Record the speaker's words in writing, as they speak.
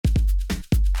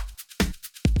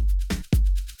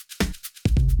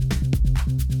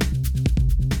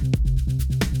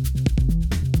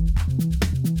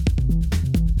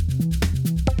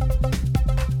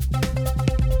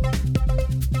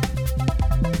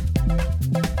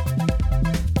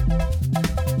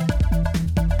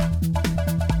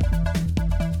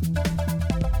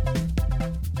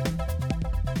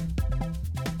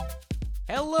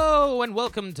Hello and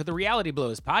welcome to the Reality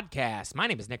Blows podcast. My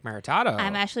name is Nick Maritato.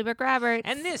 I'm Ashley Brooke Roberts.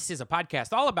 And this is a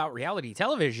podcast all about reality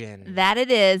television. That it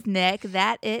is, Nick.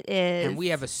 That it is. And we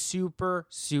have a super,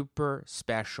 super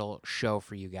special show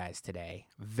for you guys today.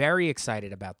 Very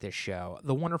excited about this show.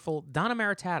 The wonderful Donna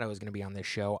Maritato is going to be on this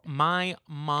show. My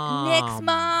mom. Nick's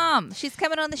mom. She's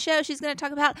coming on the show. She's going to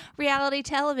talk about reality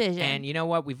television. And you know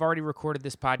what? We've already recorded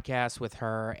this podcast with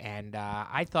her, and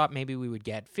I thought maybe we would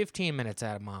get 15 minutes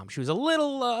out of Mom. She was a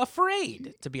little afraid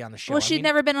to be on the show. Well, she'd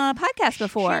never been on a podcast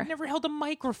before. She'd never held a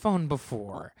microphone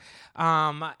before.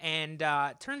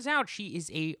 Turns out she is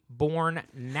a born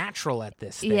natural at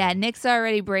this thing. Yeah, Nick's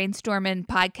already brainstorming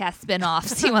podcast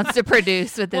spinoffs he wants to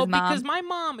produce with his mom. Because my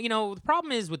mom, the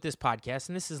problem is with this podcast,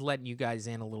 and this is letting you guys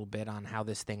in a little bit on how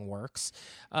this thing works,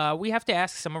 we have to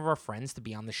ask some of our friends to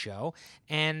be on the show,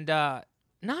 and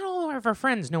not all of our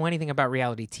friends know anything about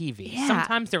reality TV. Yeah.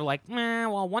 Sometimes they're like,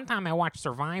 one time I watched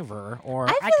Survivor, or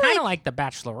I I kind of like The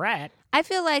Bachelorette. I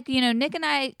feel like, Nick and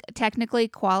I technically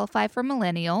qualify for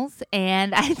millennials,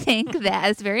 and I think that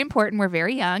is very important. We're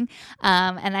very young,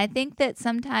 and I think that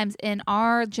sometimes in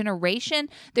our generation,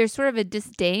 there's sort of a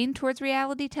disdain towards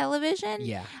reality television,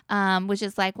 which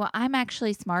is like, well, I'm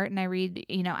actually smart, and I read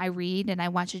and I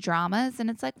watch dramas, and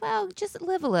it's like, well, just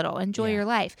live a little, enjoy your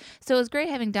life. So it was great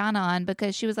having Donna on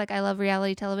because she was like, I love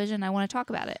reality television, I want to talk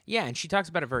about it. Yeah, and she talks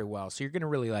about it very well, so you're going to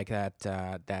really like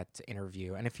that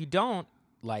interview. And if you don't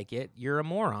like it, you're a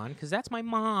moron, because that's my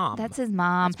mom. That's his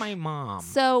mom. That's my mom.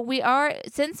 So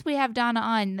since we have Donna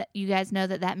on, you guys know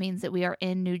that means that we are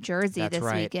in New Jersey this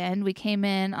weekend. We came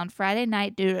in on Friday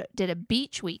night, did a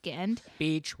beach weekend.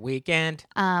 Beach weekend.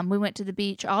 We went to the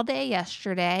beach all day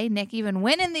yesterday. Nick even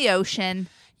went in the ocean.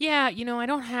 Yeah, I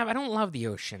don't love the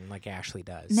ocean like Ashley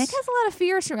does. Nick has a lot of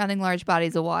fear surrounding large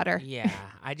bodies of water. Yeah,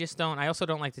 I just don't. I also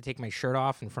don't like to take my shirt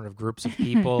off in front of groups of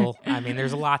people. I mean,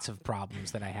 there's lots of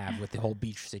problems that I have with the whole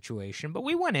beach situation, but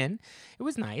we went in. It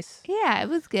was nice. Yeah, it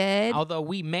was good. Although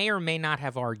we may or may not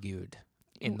have argued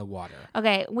in the water.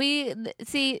 Okay,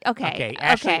 Okay,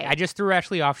 Ashley, I just threw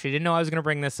Ashley off. She didn't know I was going to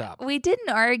bring this up. We didn't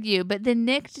argue, but then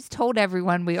Nick just told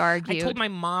everyone we argued. I told my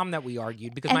mom that we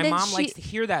argued because my mom likes to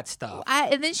hear that stuff.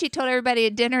 And then she told everybody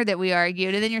at dinner that we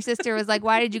argued, and then your sister was like,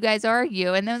 why did you guys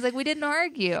argue? And then I was like, we didn't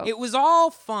argue. It was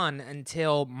all fun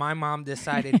until my mom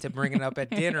decided to bring it up at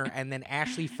dinner, and then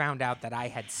Ashley found out that I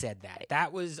had said that.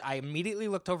 I immediately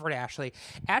looked over at Ashley.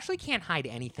 Ashley can't hide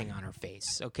anything on her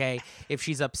face, okay? If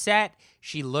she's upset,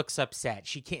 she looks upset.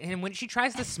 She can't, and when she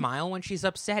tries to smile when she's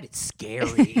upset, it's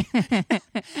scary.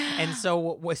 And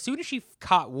so as soon as she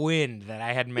caught wind that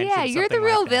I had mentioned, yeah, you're the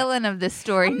real villain of this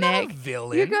story, I'm Nick. not a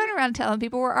villain. You're going around telling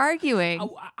people we're arguing.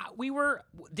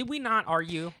 Did we not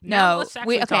argue? No, let's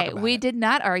actually talk about we it. did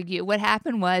not argue. What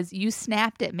happened was you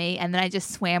snapped at me, and then I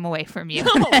just swam away from you.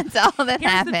 No. That's all that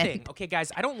Here's happened. The thing. Okay,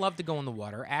 guys, I don't love to go in the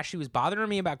water. Ashley was bothering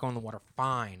me about going in the water.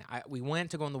 Fine. We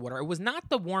went to go in the water. It was not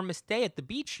the warmest day at the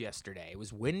beach yesterday. It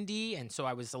was windy, and so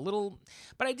I was a little,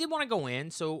 but I did want to go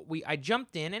in, so I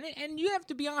jumped in, and you have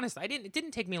to be honest, it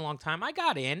didn't take me a long time. I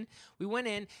got in, we went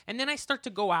in, and then I start to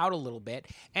go out a little bit,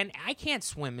 and I can't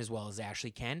swim as well as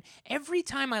Ashley can. Every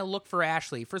time I look for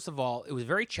Ashley, first of all, it was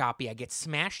very choppy. I get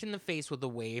smashed in the face with a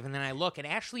wave, and then I look, and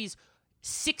Ashley's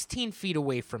 16 feet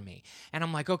away from me. And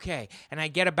I'm like, okay. And I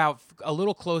get about a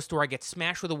little close to her. I get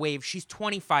smashed with a wave. She's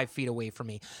 25 feet away from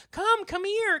me. Come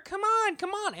here. Come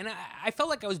on. And I felt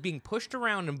like I was being pushed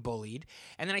around and bullied.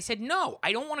 And then I said, no,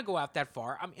 I don't want to go out that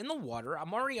far. I'm in the water.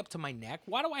 I'm already up to my neck.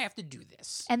 Why do I have to do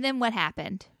this? And then what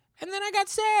happened? And then I got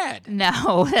sad.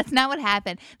 No, that's not what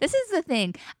happened. This is the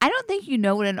thing. I don't think you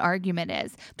know what an argument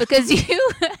is because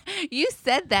you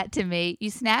said that to me. You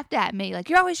snapped at me like,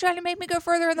 you're always trying to make me go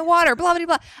further in the water, blah, blah,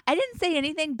 blah. I didn't say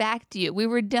anything back to you. We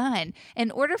were done. In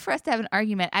order for us to have an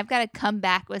argument, I've got to come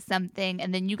back with something,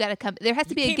 and then you got to come. There has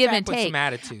to be a give and take. With some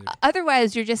attitude.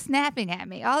 Otherwise, you're just snapping at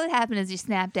me. All that happened is you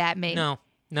snapped at me.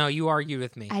 No, you argued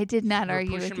with me. I did not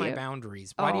argue with you. Pushing my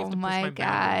boundaries. Why do you have to push my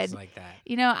boundaries like that?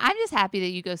 I'm just happy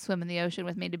that you go swim in the ocean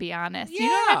with me, to be honest. Yeah. You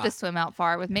don't have to swim out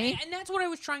far with me. And that's what I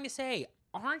was trying to say.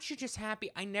 Aren't you just happy?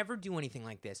 I never do anything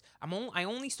like this. I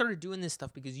only started doing this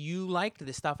stuff because you liked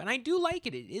this stuff, and I do like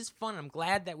it. It is fun. I'm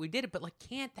glad that we did it, but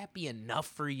can't that be enough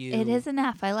for you? It is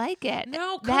enough. I like it.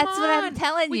 No, That's what I'm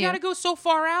telling you. We got to go so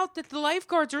far out that the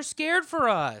lifeguards are scared for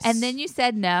us. And then you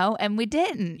said no, and we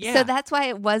didn't. Yeah. So that's why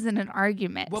it wasn't an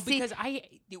argument. Well, because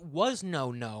It was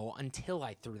no until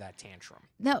I threw that tantrum.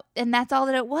 No, and that's all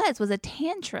that it was a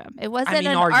tantrum. It wasn't mean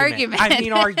an argument. argument. I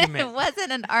mean argument. It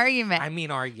wasn't an argument. I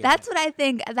mean argument. That's what I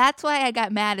think. That's why I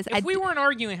got mad. If we weren't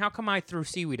arguing, how come I threw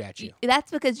seaweed at you? That's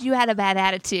because you had a bad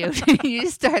attitude. You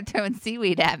just started throwing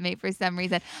seaweed at me for some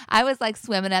reason. I was like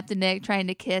swimming up to Nick, trying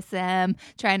to kiss him,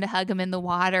 trying to hug him in the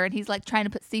water, and he's like trying to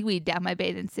put seaweed down my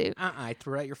bathing suit. I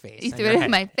threw it at your face. You threw it in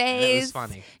my It face. was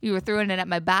funny. You were throwing it at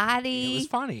my body. It was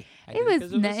funny. It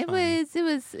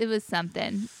was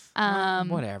something.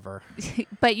 Whatever.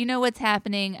 But you know what's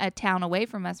happening a town away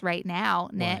from us right now,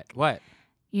 Nick? What?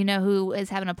 You know who is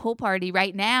having a pool party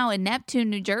right now in Neptune,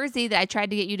 New Jersey that I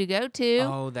tried to get you to go to?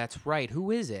 Oh, that's right. Who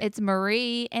is it? It's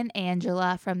Marie and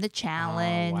Angela from The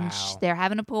Challenge. wow. They're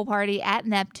having a pool party at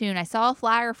Neptune. I saw a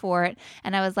flyer for it,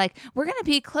 and I was like, we're going to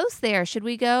be close there. Should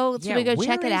we go? Should we go where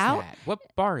check it is out? that?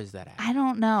 What bar is that at? I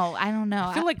don't know.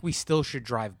 I feel like we still should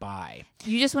drive by.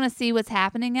 You just want to see what's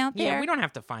happening out there? Yeah, we don't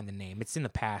have to find the name. It's in the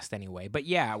past anyway. But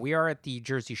yeah, we are at the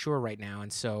Jersey Shore right now.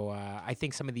 And so I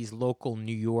think some of these local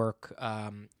New York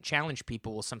challenge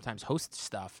people will sometimes host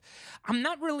stuff. I'm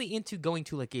not really into going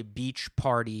to like a beach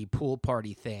party, pool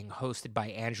party thing hosted by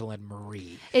Angela and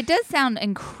Marie. It does sound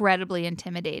incredibly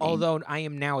intimidating. Although I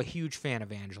am now a huge fan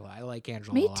of Angela. I like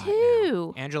Angela Me a lot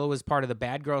too. now. Angela was part of the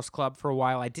Bad Girls Club for a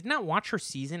while. I did not watch her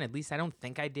season. At least I don't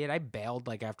think I did. I bailed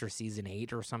like after season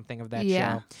 8 or something of that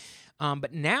show.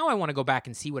 But now I want to go back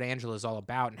and see what Angela's all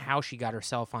about and how she got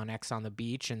herself on X on the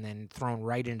Beach and then thrown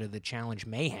right into the challenge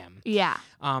mayhem. Yeah.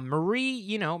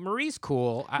 Marie, Marie's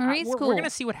cool. Marie's we're cool. going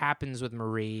to see what happens with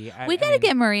Marie. We got to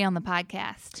get Marie on the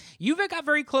podcast. You've got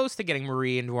very close to getting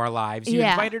Marie into our lives. You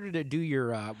invited her to do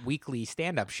your weekly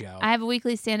stand-up show. I have a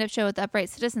weekly stand-up show at the Upright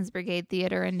Citizens Brigade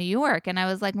Theater in New York, and I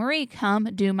was like, Marie, come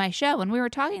do my show. And we were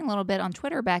talking a little bit on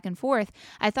Twitter back and forth.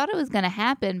 I thought it was going to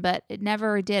happen, but it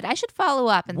never did. I should follow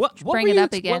up and bring it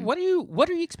up again. What are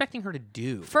you expecting her to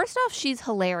do? First off, she's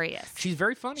hilarious. She's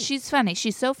very funny. She's funny.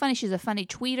 She's so funny. She's a funny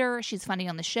tweeter. She's funny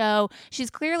on the show. She's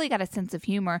clearly got a sense of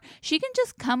humor. She can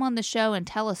just come on the show and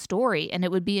tell a story, and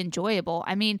it would be enjoyable.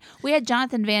 I mean, we had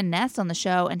Jonathan Van Ness on the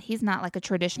show, and he's not like a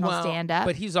traditional stand-up.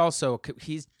 But he's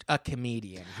a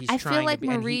comedian. I feel like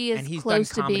Marie is he's close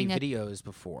done to comedy being videos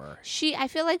before. I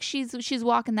feel like she's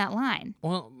walking that line.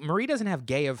 Well, Marie doesn't have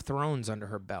Gay of Thrones under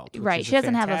her belt. Which Right. is She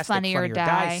doesn't have a fantastic Funny or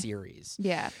Die series.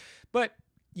 Yeah. But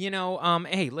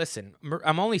hey, listen,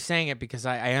 I'm only saying it because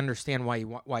I understand why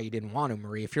you didn't want to,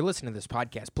 Marie. If you're listening to this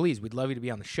podcast, please, we'd love you to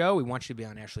be on the show. We want you to be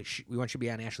on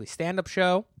Ashley's stand-up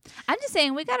show. I'm just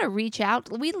saying we got to reach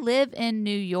out. We live in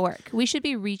New York. We should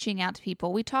be reaching out to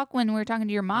people. When we're talking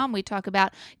to your mom, we talk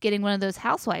about getting one of those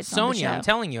housewives on the show. Sonia, I'm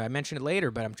telling you, I mentioned it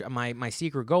later, but my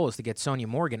secret goal is to get Sonia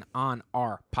Morgan on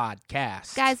our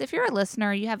podcast. Guys, if you're a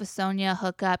listener, you have a Sonia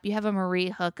hookup, you have a Marie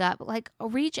hookup, like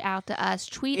reach out to us,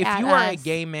 tweet at us. If you are a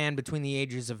gay man between the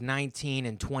ages of 19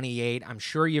 and 28, I'm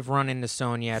sure you've run into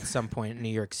Sonia at some point in New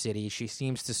York City. She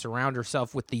seems to surround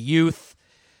herself with the youth.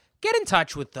 Get in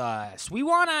touch with us. We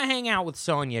want to hang out with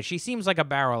Sonia. She seems like a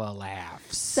barrel of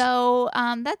laughs. So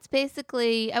that's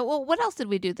basically. What else did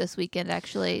we do this weekend?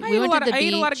 Actually, I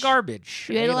ate a lot of garbage.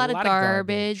 We ate a lot of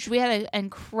garbage. We had an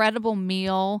incredible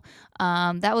meal.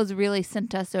 That was really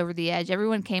sent us over the edge.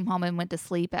 Everyone came home and went to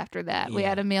sleep after that. Yeah. We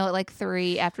had a meal at like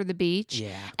 3 after the beach.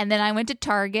 Yeah. And then I went to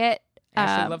Target.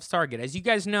 Ashley loves Target. As you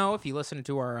guys know, if you listen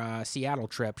to our Seattle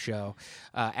trip show,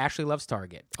 Ashley loves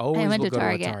Target. Always went will to go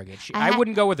Target. to a Target. I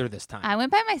wouldn't go with her this time. I went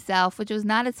by myself, which was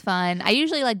not as fun. I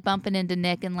usually like bumping into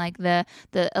Nick in like the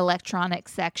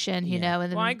electronics section, you know.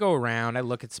 And then, well, I go around. I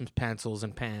look at some pencils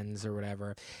and pens or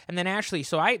whatever. And then Ashley,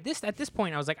 at this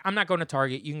point, I was like, I'm not going to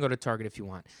Target. You can go to Target if you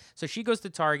want. So she goes to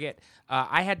Target.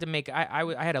 I had to make.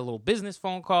 I had a little business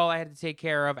phone call I had to take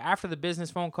care of. After the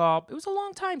business phone call, it was a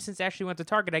long time since Ashley went to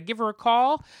Target. I give her a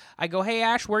call. I go, hey,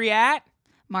 Ash, where you at?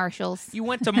 Marshall's. You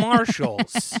went to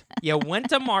Marshall's. You went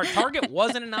to Target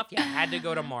wasn't enough. You had to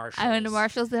go to Marshall's. I went to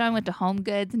Marshall's. Then I went to Home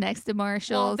Goods next to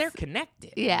Marshall's. Well, they're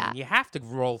connected. Yeah. I mean, you have to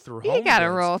roll through Home You got to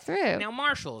Goods. roll through. Now,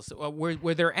 Marshall's,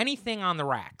 were there anything on the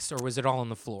racks, or was it all on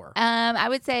the floor? I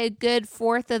would say a good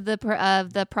fourth of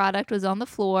the product was on the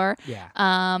floor. Yeah.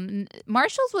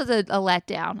 Marshall's was a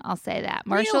letdown. I'll say that.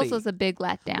 Marshall's Really? was a big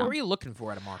letdown. What were you looking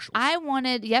for at a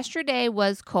Marshall's? Yesterday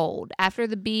was cold. After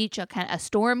the beach, a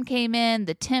storm came in.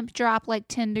 The temp dropped like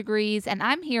 10 degrees, and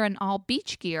I'm here in all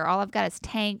beach gear. All I've got is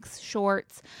tanks,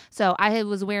 shorts. So I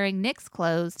was wearing Nick's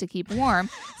clothes to keep warm.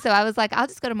 So I was like, I'll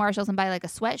just go to Marshall's and buy like a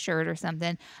sweatshirt or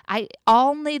something.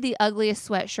 Only the ugliest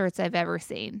sweatshirts I've ever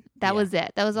seen. That Yeah. was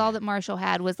it. That was all that Marshall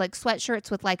had, was like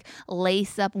sweatshirts with like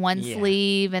lace up one Yeah.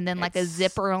 sleeve and then like a It's-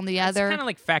 zipper on the It's other. kind of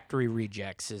like factory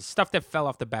rejects, is stuff that fell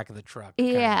off the back of the truck.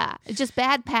 Yeah, just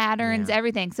bad patterns, Yeah.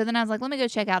 everything. So then I was like, let me go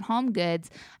check out Home Goods.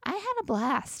 I had a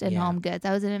blast in Yeah. Home Goods.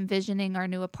 I was envisioning our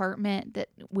new apartment that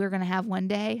we're going to have one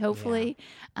day, hopefully.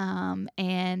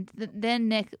 And then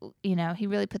Nick, he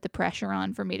really put the pressure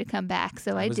on for me to come back.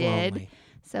 So I was did. lonely.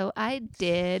 So I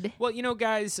did. Well,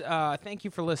 guys, thank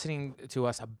you for listening to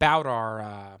us about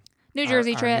our New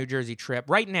Jersey our trip. New Jersey trip.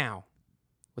 Right now,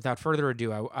 without further ado,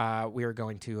 we are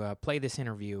going to play this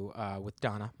interview with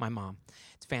Donna, my mom.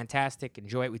 It's fantastic.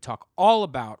 Enjoy it. We talk all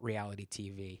about reality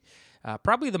TV.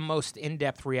 Probably the most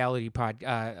in-depth reality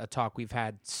talk we've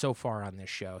had so far on this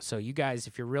show. So you guys,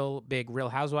 if you're real big Real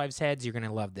Housewives heads, you're going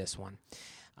to love this one.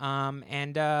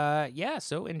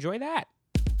 So enjoy that.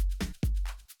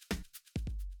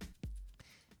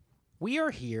 We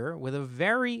are here with a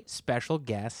very special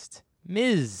guest,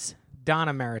 Ms.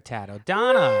 Donna Maritato.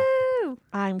 Donna. Woo!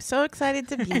 I'm so excited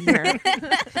to be here.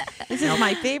 This is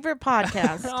my favorite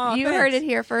podcast. Oh, You thanks. heard it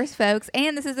here first, folks.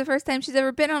 And this is the first time she's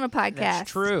ever been on a podcast.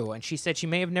 That's true. And she said she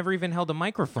may have never even held a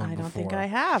microphone I before. don't think I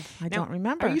have. I Now, don't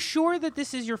remember. Are you sure that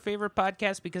this is your favorite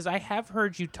podcast? Because I have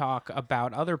heard you talk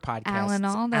about other podcasts. Alan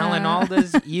Alda. Alan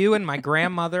Alda's, you and my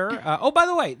grandmother. By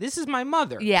the way, this is my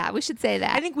mother. Yeah, we should say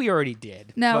that. I think we already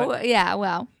did. no, but yeah,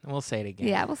 well, we'll say it again.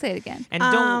 yeah, we'll say it again. And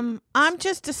don't. I'm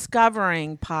just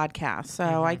discovering podcasts, so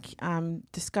Mm-hmm. I'm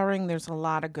discovering there's a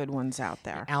lot of good ones out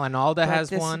there. Alan Alda But has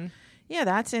this- one. Yeah,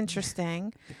 that's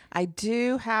interesting. I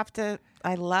do have to.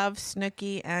 I love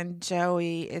Snooki and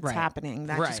Joey. It's Right. happening.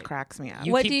 That Right. just cracks me up.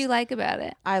 You What keep- do you like about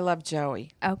it? I love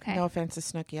Joey. Okay. No offense to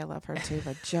Snooki, I love her too,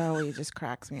 but Joey just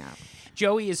cracks me up.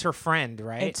 Joey is her friend,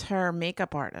 right? It's her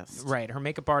makeup artist. Right, her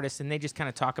makeup artist, and they just kind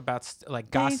of talk about They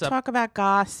gossip. talk about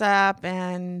gossip,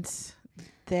 and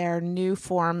their new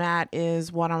format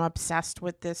is what I'm obsessed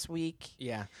with this week.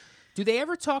 Yeah. Do they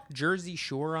ever talk Jersey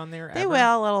Shore on there? They ever?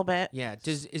 will a little bit. Yeah.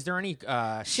 Is there any?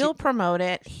 She'll promote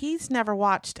it. He's never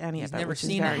watched any He's of it, never which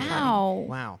seen is very it. funny. Wow.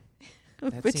 Wow.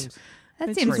 That Which- seems. That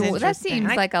Which seems is that interesting.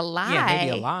 seems I- like a lie. Yeah, maybe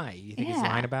a lie. You think he's Yeah.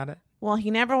 lying about it? Well,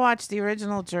 he never watched the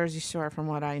original Jersey Shore, from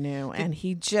what I knew, and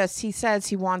he says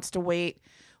he wants to wait.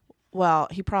 Well,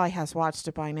 he probably has watched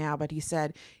it by now, but he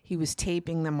said he was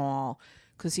taping them all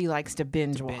because he likes to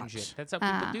binge watch. Binge it. That's how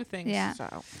people do things. yeah.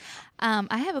 So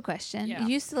I have a question. Yeah. You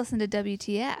used to listen to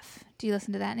WTF. Do you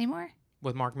listen to that anymore?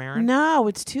 With Mark Maron. no,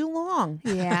 it's too long.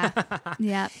 Yeah.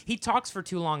 yeah. He talks for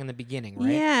too long in the beginning,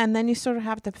 right? Yeah, and then you sort of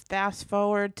have to fast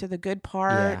forward to the good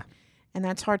part, Yeah. and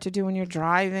that's hard to do when you're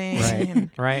driving. Right.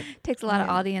 and- Right. Takes a lot of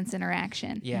Yeah. audience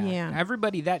interaction. Yeah. Yeah.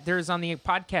 Everybody there's on the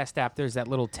podcast app. There's that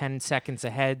little 10 seconds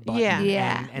ahead button. Yeah.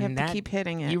 Yeah. And, you and have that to keep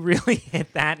hitting it. you really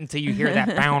hit that until you hear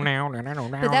that bow now.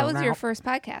 But that was your first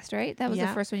podcast, right? That was the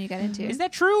Yeah. first one you got into. Is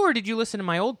that true, or did you listen to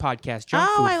my old podcast, Junk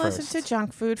Food I first? listened to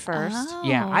Junk Food first. Oh.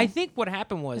 Yeah, I think what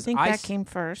happened was I think that came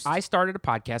first. I started a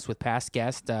podcast with past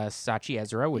guest Sachi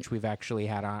Ezra, which we've actually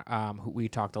had on. Who we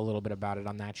talked a little bit about it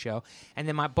on that show, and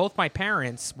then both my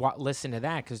parents listened to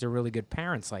that because they're really good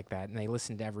parents like that, and they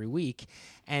listened every week.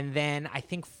 And then I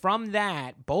think from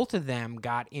that, both of them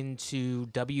got into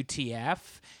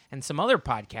WTF and some other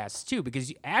podcasts too,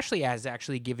 because Ashley has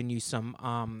actually given you some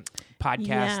podcasts.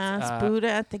 Yes, Buddha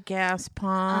at the gas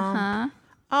pump. Uh-huh.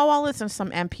 Oh, I'll listen to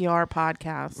some NPR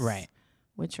podcasts. Right.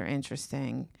 Which are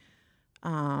interesting.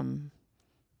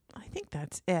 I think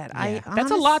that's it. Yeah.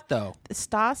 That's a lot, though. The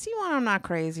Stassi one I'm not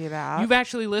crazy about. You've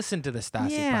actually listened to the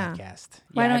Stassi Yeah. podcast.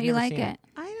 Why Yeah, don't I've you never like seen it?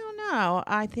 I don't know.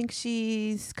 I think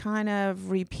she's kind of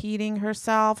repeating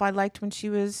herself. I liked when she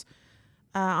was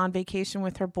on vacation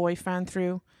with her boyfriend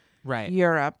through Right.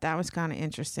 Europe. That was kind of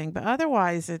interesting. But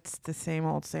otherwise, it's the same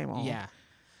old, same old. Yeah.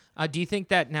 Do you think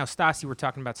that now Stassi, we're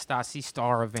talking about Stassi,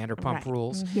 star of Vanderpump Right.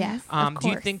 Rules. Yes. of Do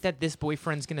you course. think that this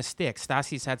boyfriend's going to stick?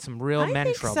 Stassi's had some real I men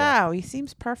think trouble. so. He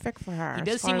seems perfect for her. He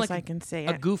does as far seem as like I can see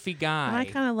A it. goofy guy. And I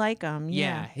kind of like him.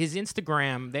 Yeah, his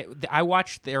Instagram. I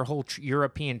watched their whole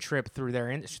European trip through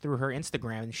through her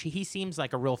Instagram, and he seems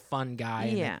like a real fun guy.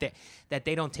 and Yeah. that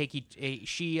they don't take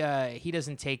he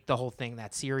doesn't take the whole thing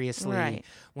that seriously. Right.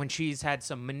 When she's had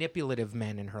some manipulative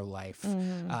men in her life.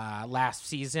 Mm-hmm. Last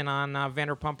season on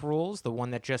Vanderpump Rules, the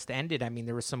one that just ended. I mean,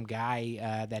 there was some guy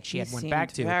that she He had went seemed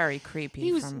back to. very creepy.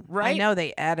 He was- I right? know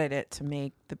they edit it to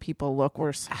make the people look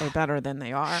worse or better than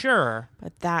they are. Sure.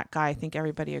 But that guy, I think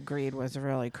everybody agreed, was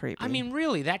really creepy. I mean,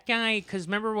 really, that guy. Because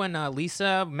remember when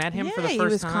Lisa met him yeah, for the he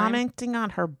first was time? commenting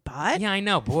on her butt. Yeah, I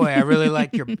know. Boy, I really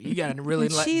like your. You got a really.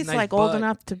 And she's nice like old butt.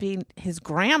 enough to be his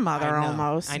grandmother I know.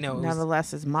 almost. I know. It was-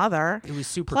 Nevertheless, his mother. It was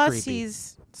super Plus, creepy.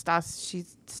 she's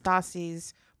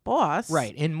Stassi's boss.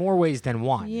 Right, in more ways than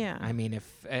one. Yeah. I mean,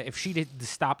 if she did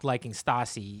stopped liking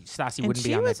Stassi And wouldn't be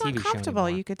she on that was TV show uncomfortable.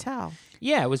 anymore. You could tell.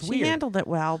 Yeah, it was She weird. handled it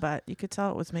well, but you could tell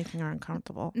it was making her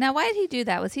uncomfortable. Now, why did he do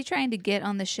that? Was he trying to get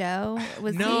on the show?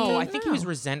 Was No, he? I think he was know.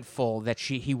 resentful that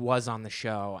he was on the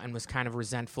show and was kind of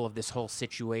resentful of this whole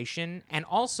situation. And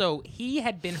also, he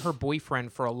had been her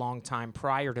boyfriend for a long time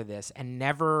prior to this and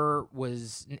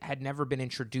had never been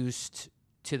introduced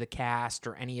to the cast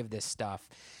or any of this stuff.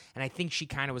 And I think she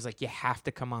kind of was like, you have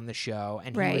to come on the show.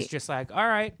 And he was Right. just like, all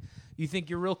right, you think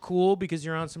you're real cool because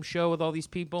you're on some show with all these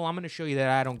people? I'm going to show you that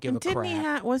I don't give And a didn't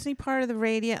crap. wasn't he part of the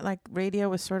radio? Like radio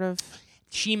was sort of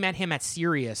She met him at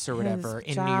Sirius or whatever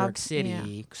His in New York job, City.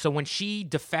 yeah. So when she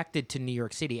defected to New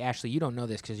York City, Ashley, you don't know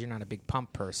this because you're not a big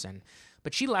Pump person,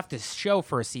 but she left this show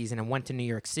for a season and went to New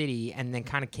York City and then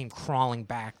kind of came crawling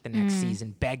back the next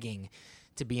season begging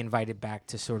to be invited back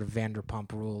to sort of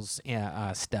Vanderpump Rules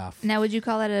stuff. Now, would you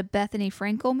call that a Bethany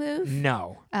Frankel move?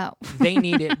 No. Oh, They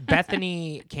needed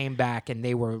Bethany came back and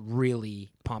they were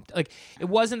really pumped. Like it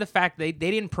wasn't the fact they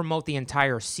didn't promote the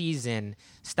entire season.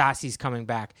 Stassi's coming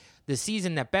back. The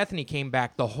season that Bethany came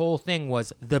back, the whole thing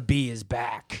was the bee is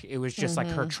back. It was just like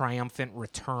her triumphant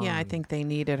return. I think they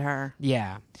needed her.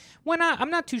 Yeah. When I'm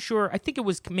not too sure. I think it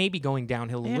was maybe going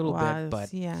downhill a little bit,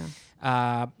 but yeah.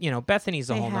 Bethany's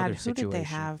a They whole had other who situation. did they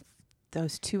have?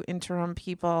 Those two interim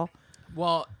people.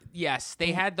 Well, yes,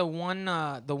 they had the one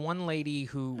lady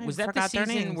who I was that the forgot their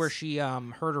season names. where she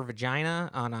hurt her vagina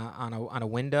on a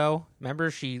window. Remember,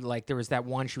 she there was that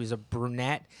one. She was a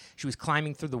brunette. She was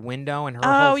climbing through the window, and her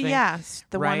whole Oh thing. yes,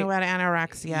 the right? one who had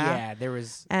anorexia. Yeah, there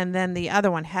was And then the other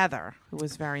one, Heather, who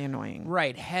was very annoying.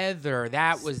 right Heather.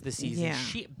 That was the season.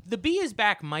 Yeah. The Bee is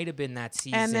Back might have been that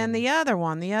season. And then the other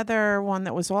one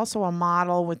that was also a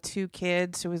model with two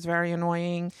kids, who was very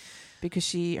annoying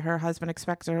because her husband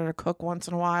expected her to cook once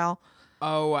in a while.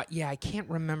 Oh, yeah, I can't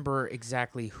remember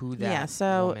exactly who that Yeah,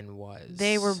 so woman was.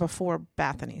 They were before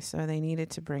Bethany, so they needed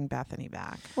to bring Bethany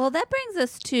back. well, that brings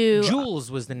us to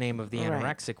Jules was the name of the Right.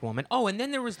 anorexic woman. Oh, and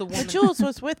then there was the woman. But Jules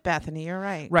was with Bethany. You're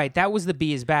right. Right, that was the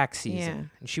Bee is Back season. Yeah.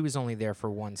 And she was only there for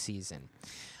one season.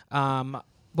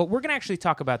 But we're going to actually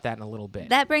talk about that in a little bit.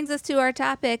 That brings us to our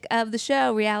topic of the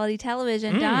show, reality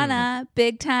television. Donna,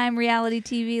 big time reality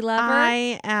TV lover.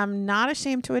 I am not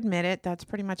ashamed to admit it. That's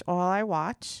pretty much all I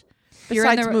watch. You're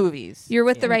in Besides the- movies. You're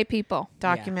with the Yeah. right people.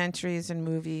 Documentaries and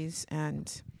movies.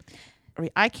 And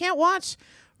I can't watch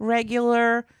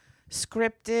regular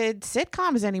scripted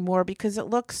sitcoms anymore because it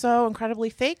looks so incredibly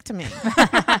fake to me.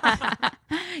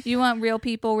 You want real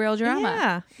people, real drama.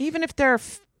 Yeah. Even if they're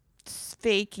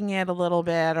faking it a little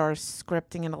bit or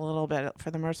scripting it a little bit,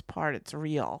 for the most part, it's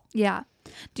real. Yeah.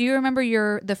 Do you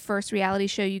remember the first reality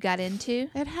show you got into?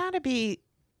 It had to be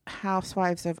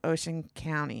Housewives of Ocean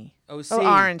County. OC. Oh,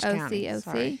 Orange OC, County. OC.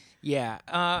 Sorry. Yeah.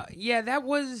 That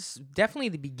was definitely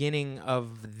the beginning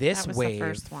of this That was wave the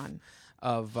first one.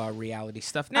 of reality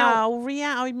stuff. Now,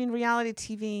 I mean reality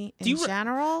TV Do in you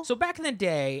general? so back in the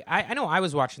day, I know I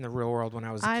was watching The Real World when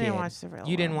I was a kid. I didn't watch The Real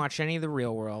You didn't World. watch any of The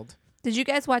Real World. Did you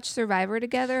guys watch Survivor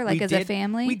together, like We as a did-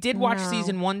 family? We did watch No.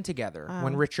 season 1 together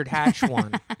when Oh. Richard Hatch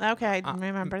won. Okay, I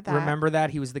remember that. Remember that?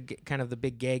 He was the kind of the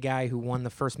big gay guy who won the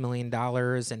first $1 million. And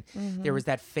Mm-hmm. there was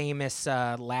that famous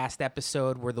last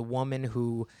episode where the woman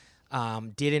who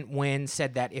didn't win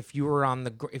said that if you were on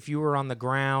the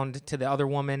ground to the other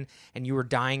woman and you were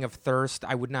dying of thirst,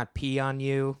 I would not pee on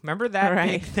you. Remember that Right.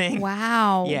 big thing?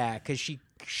 Wow. Yeah, because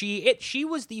she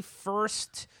was the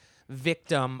first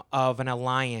victim of an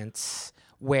alliance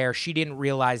where she didn't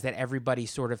realize that everybody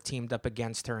sort of teamed up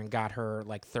against her and got her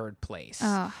like third place.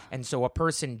 Ugh. And so a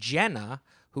person, Jenna,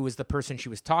 who was the person she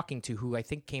was talking to, who I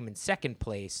think came in second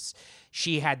place,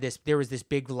 there was this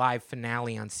big live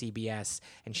finale on CBS,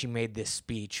 and she made this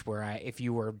speech where if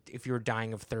you were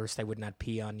dying of thirst, I would not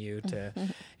pee on you.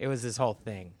 It was this whole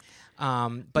thing. But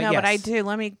no, yes. but I do.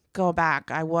 Let me go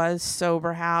back. I was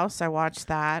Sober House. I watched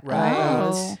that. Right. I Oh.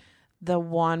 was the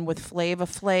one with Flava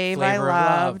Flav. I Flavor of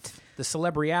loved. Love. The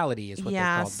Celebriality is what they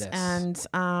called Yes, this. and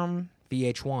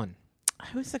VH1.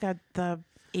 who's the guy? The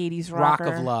 80s Rock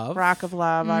rocker. of Love. Rock of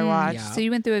Love. I watched. yeah. So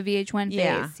you went through a VH1 phase.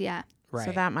 Yeah. Yeah. Right.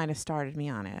 So that might have started me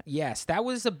on it. Yes, that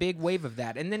was a big wave of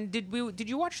that. And then did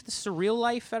you watch The Surreal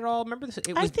Life at all? Remember this? It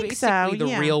I was think basically so,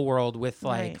 the yeah. Real World with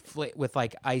like Right. with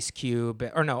like Ice Cube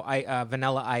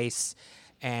Vanilla Ice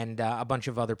and a bunch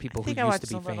of other people I think who I used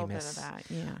watched to be a little famous. bit of that.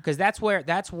 Yeah. Because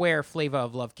that's where Flava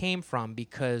of Love came from,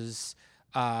 because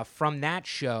from that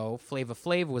show, Flava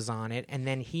Flav was on it, and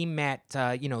then he met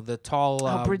the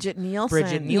tall Bridget Nielsen.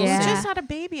 Bridget Who Nielsen. Yeah. just had a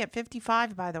baby at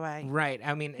 55, by the way. Right.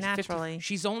 I mean, Naturally.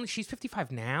 she's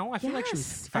 55 now. I feel like she was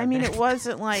Yes. 55 I mean, then. it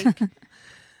wasn't like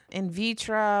in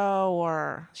vitro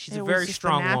or She's a it was very just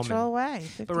strong the woman. natural way.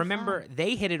 But remember,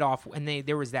 they hit it off, and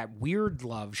there was that Weird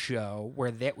Love show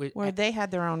where where they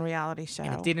had their own reality show.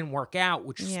 and it didn't work out,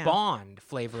 which Yeah. spawned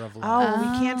Flavor of Love. Oh,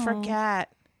 we can't Oh.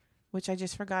 forget, which I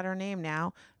just forgot her name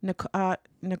now.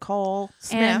 Nicole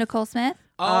Smith. Anna Nicole Smith.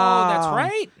 Oh, that's Oh.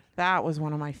 right. That was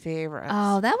one of my favorites.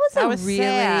 Oh, that was that a was really.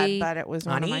 sad, but it was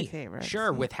one On of my E. favorites.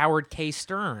 Sure, with Howard K.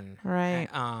 Stern. Right.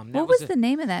 That What was a- the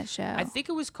name of that show? I think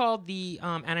it was called the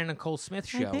Anna Nicole Smith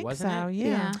show, I think wasn't so, it?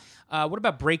 yeah. What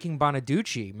about Breaking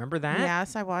Bonaducci? Remember that?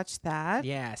 Yes, I watched that.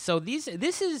 Yeah. So this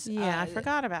is Yeah, I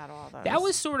forgot about all those. That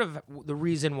was sort of the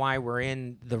reason why we're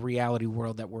in the reality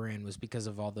world that we're in was because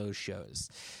of all those shows.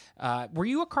 Were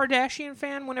you a Kardashian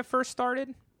fan when it first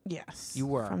started? yes. You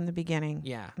were. from the beginning.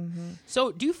 Yeah. Mm-hmm.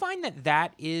 So do you find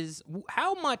that is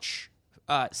how much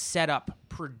setup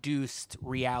produced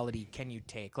reality can you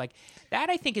take? Like that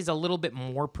I think is a little bit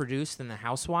more produced than the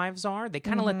Housewives are. They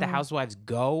kind of let the Housewives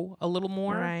go a little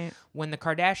more. Right. When the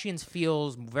Kardashians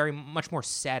feels very much more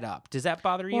set up. Does that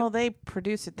bother you? Well, they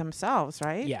produce it themselves,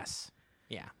 right? Yes.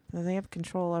 Yeah. So they have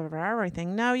control over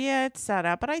everything. No, yeah, it's set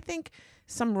up, but I think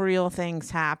some real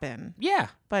things happen. Yeah.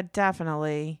 But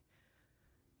definitely,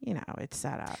 it's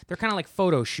set up. They're kind of like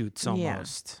photo shoots Yeah.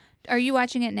 almost. Are you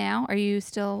watching it now? Are you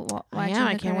still watching? Yeah,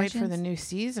 I the can't wait for Kardashians? the new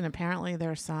season. Apparently,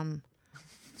 there's some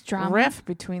drama. rift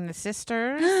between the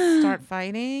sisters. Start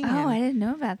fighting. Oh, I and didn't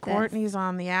know about this. Courtney's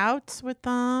on the outs with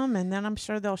them, and then I'm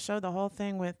sure they'll show the whole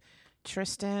thing with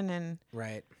Tristan and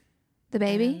Right. The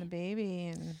baby. and the baby,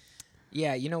 and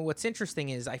Yeah, what's interesting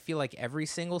is I feel like every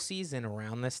single season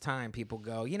around this time, people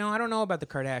go, I don't know about the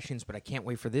Kardashians, but I can't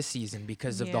wait for this season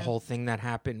because of the Yeah. whole thing that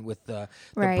happened with the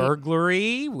Right.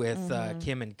 burglary with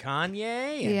Kim and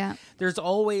Kanye. And Yeah. there's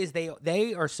always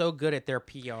they are so good at their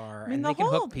PR and the they can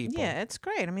whole, hook people. Yeah, it's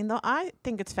great. I mean, I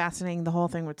think it's fascinating. The whole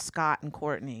thing with Scott and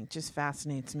Courtney just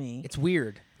fascinates me. It's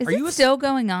weird. Is are it you a still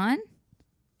going on?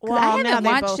 I haven't now they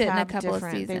watched both it in a have couple of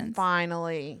different- They seasons.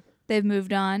 finally, They've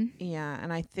moved on. yeah,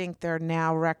 and I think they're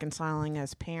now reconciling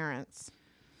as parents.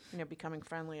 Becoming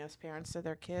friendly as parents to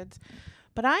their kids.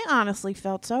 But I honestly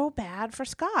felt so bad for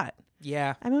Scott.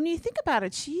 Yeah. I mean, when you think about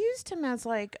it, she used him as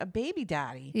like a baby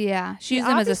daddy. Yeah, she used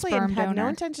him as a obviously sperm had no donor.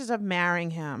 intentions of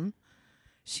marrying him.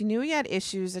 She knew he had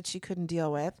issues that she couldn't deal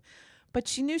with, but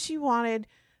she knew she wanted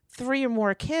 3 or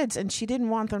more kids, and she didn't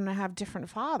want them to have different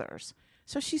fathers.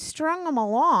 So she strung them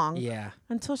along Yeah.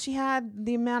 until she had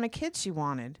the amount of kids she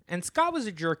wanted. And Scott was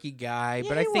a jerky guy, Yeah,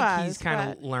 but I he think was, he's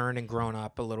kind of but- learned and grown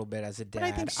up a little bit as a dad. But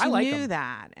I think she like knew him.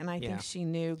 that, and I Yeah. think she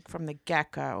knew from the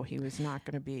get-go he was not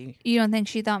going to be. You don't think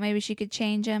she thought maybe she could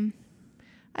change him?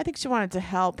 I think she wanted to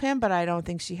help him, but I don't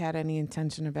think she had any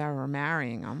intention of ever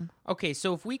marrying him. Okay,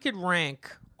 so if we could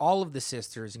rank all of the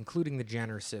sisters, including the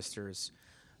Jenner sisters,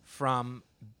 from,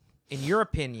 in your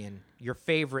opinion, your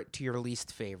favorite to your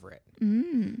least favorite.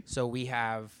 So we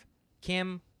have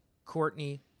Kim,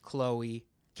 Courtney, Khloe,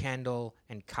 Kendall,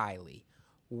 and Kylie.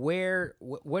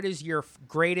 What is your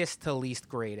greatest to least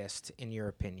greatest in your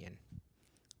opinion?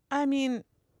 I mean,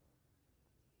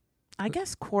 I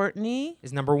guess Courtney,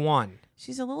 Is number one.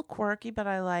 she's a little quirky, but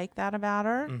I like that about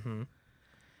her. Mm-hmm.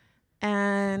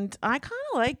 And I kind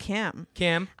of like Kim.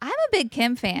 Kim. I'm a big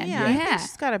Kim fan. Yeah, Yeah, I think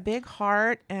she's got a big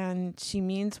heart, and she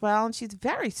means well, and she's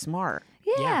very smart.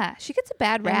 yeah. She gets a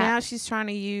bad And now rap. she's trying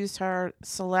to use her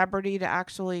celebrity to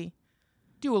actually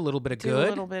Do a little bit of do good. a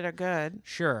little bit of good.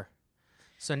 Sure.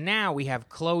 So now we have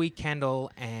Khloe,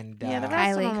 Kendall, and Yeah, the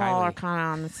rest Kylie. of them all are Kylie. kind of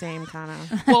on the same kind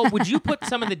of. Well, would you put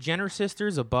some of the Jenner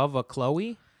sisters above a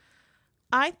Khloe?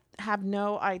 I have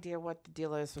no idea what the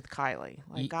deal is with Kylie.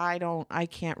 Like, I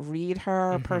can't read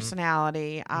her Mm-hmm.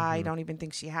 personality. I don't even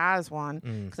think she has one.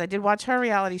 Mm. Because I did watch her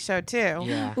reality show too.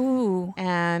 Yeah. Ooh.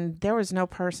 And there was no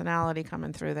personality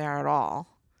coming through there at all.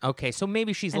 Okay, so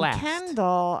maybe she's And last.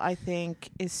 Kendall, I think,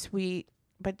 is sweet.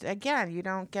 But again, you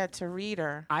don't get to read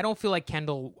her. I don't feel like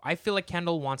Kendall. I feel like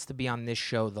Kendall wants to be on this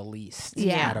show the least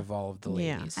Yeah. out of all of the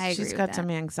ladies. I agree She's with got that.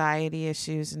 some anxiety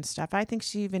issues and stuff. I think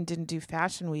she even didn't do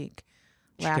Fashion Week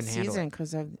She last couldn't handle season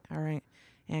because of her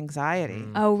anxiety.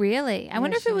 Mm. Oh, really? I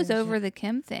wonder if it was she- over the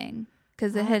Kim thing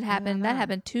because it I had don't happened. That know.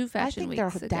 happened 2 I fashion think their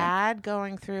weeks ago. dad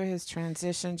going through his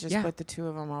transition just Yeah. put the two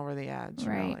of them over the edge.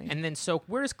 Right. Really. And then, so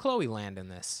where does Khloe land in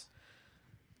this?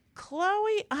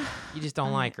 Chloe, You just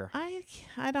don't like her.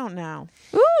 I don't know.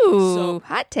 Ooh, So-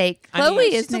 hot take. I mean,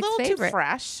 Chloe She's is a Nick's little favorite. too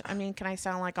fresh. I mean, can I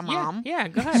sound like a mom? Yeah,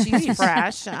 go ahead. She's please.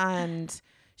 fresh and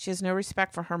she has no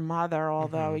respect for her mother,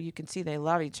 although Mm-hmm. you can see they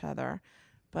love each other.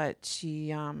 But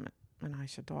she and I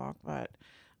should talk, but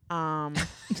and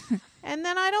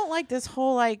then I don't like this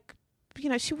whole like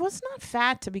she was not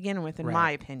fat to begin with, in Right.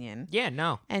 my opinion. Yeah,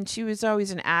 no. And she was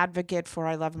always an advocate for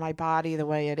I love my body the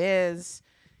way it is.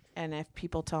 And if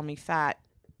people tell me fat,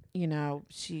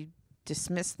 she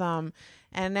dismissed them.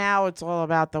 And now it's all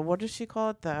about what does she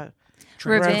call it? The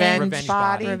Revenge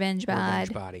body. Revenge Revenge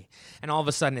bod. body. And all of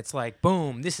a sudden it's like,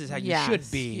 boom, this is how you should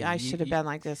be. I should have been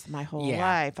like this my whole Yeah.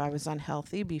 life. I was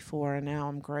unhealthy before, and now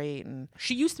I'm great. And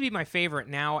She used to be my favorite.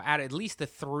 Now, at least the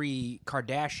 3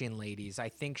 Kardashian ladies, I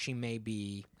think she may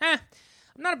be. I'm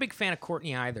not a big fan of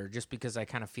Kourtney either, just because I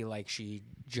kind of feel like she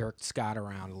jerked Scott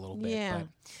around a little bit. Yeah. But,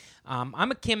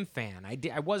 I'm a Kim fan.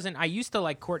 I used to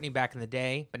like Kourtney back in the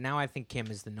day, but now I think Kim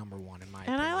is the number one in my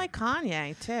opinion. and I like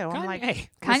Kanye too. I'm like, Kanye.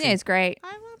 Kanye's great.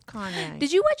 I love Kanye.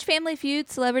 Did you watch Family Feud,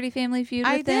 Celebrity Family Feud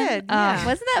I with him? did, Oh, yeah.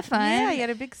 wasn't that fun? Yeah, he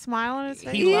had a big smile on his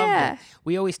face. He Yeah. loved it.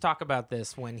 We always talk about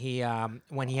this when he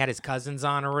had his cousins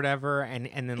on or whatever, and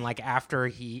then like after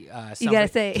he gotta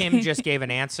say- Kim just gave an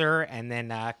answer, and then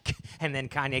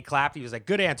Kanye clapped. He was like,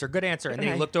 "Good answer, good answer," and then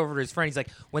he Right. looked over to his friend. He's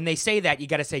like, "When they say that, you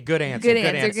got to say good answer, Good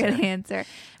answer. Good answer.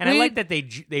 And I like that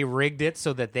they rigged it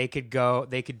so that they could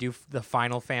do the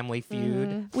final Family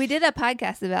Feud. We did a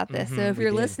podcast about this, so if we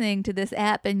you're did. listening to this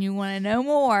app and you want to know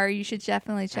more, you should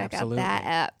definitely check Absolutely. out that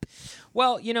app.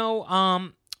 Well,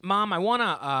 Mom,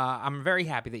 I'm very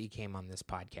happy that you came on this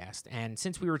podcast. And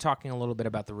since we were talking a little bit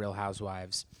about the Real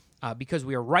Housewives, because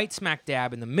we are right smack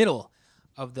dab in the middle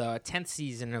of the 10th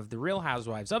season of the Real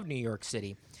Housewives of New York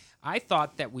City, I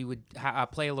thought that we would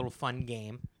play a little fun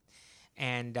game.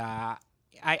 And I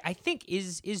think,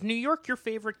 is New York your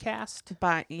favorite cast?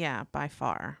 By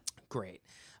far. Great.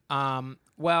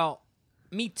 Well,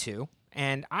 me too.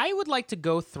 And I would like to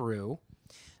go through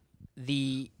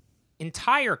the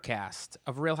entire cast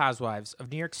of Real Housewives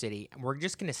of New York City. And I'm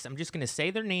just gonna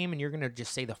say their name, and you're gonna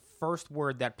just say the first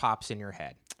word that pops in your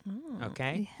head.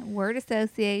 Okay. Word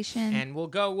association. And we'll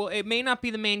go. Well, it may not be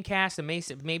the main cast. It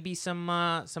may be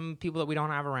some people that we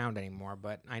don't have around anymore.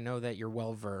 But I know that you're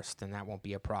well versed, and that won't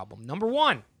be a problem. Number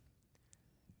 1,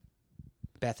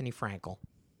 Bethany Frankel.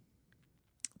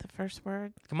 The first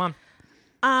word. Come on.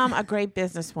 A great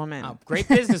businesswoman. Oh, great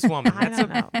businesswoman. I don't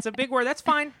know. That's a big word. That's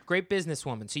fine. Great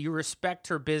businesswoman. So you respect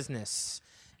her business.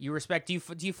 Do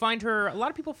you find her? A lot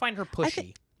of people find her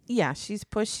pushy. Yeah, she's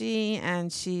pushy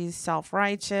and she's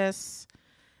self-righteous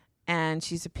and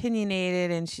she's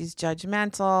opinionated and she's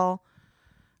judgmental.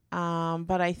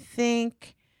 But I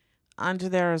think under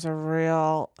there is a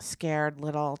real scared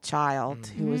little child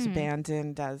who was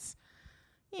abandoned as,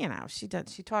 she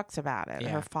talks about it. Yeah.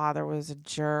 Her father was a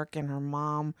jerk and her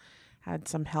mom had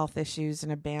some health issues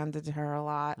and abandoned her a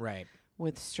lot Right.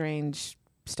 with strange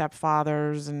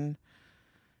stepfathers and,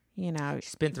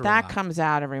 She's been through a that lot. comes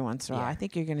out every once in a while. Yeah. I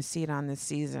think you're going to see it on this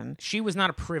season. She was not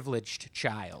a privileged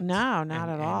child. No, not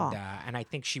at all. And I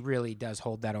think she really does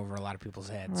hold that over a lot of people's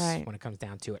heads Right. when it comes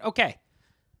down to it. Okay.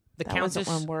 The That Countess.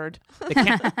 wasn't one word.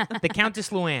 The Countess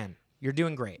Luann. You're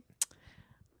doing great.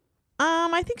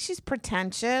 I think she's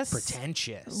pretentious.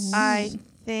 Pretentious. I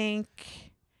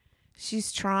think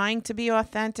she's trying to be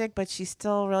authentic, but she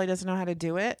still really doesn't know how to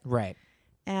do it. Right.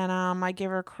 And I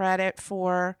give her credit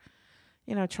for,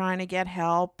 trying to get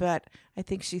help, but I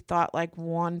think she thought like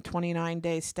one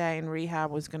 29-day stay in rehab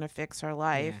was going to fix her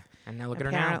life. Yeah. And now look at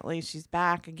her now. Apparently, she's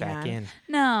back again. Back in.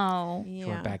 No. She Yeah.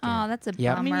 went back in. Oh, that's a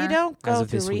Yep. I mean, bummer. you don't As go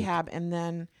of this through week. rehab and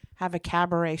then have a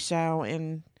cabaret show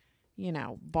in,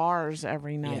 bars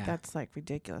every night. Yeah. That's like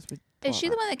ridiculous. Is she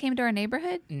the one that came to our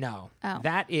neighborhood? No. Oh.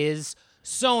 That is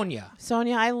Sonia.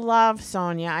 Sonia, I love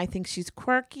Sonia. I think she's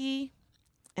quirky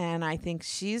and I think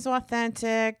she's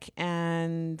authentic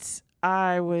and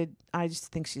I just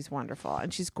think she's wonderful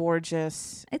and she's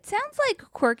gorgeous. It sounds like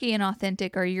quirky and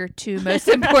authentic are your two most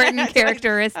important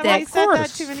characteristics. Have I said that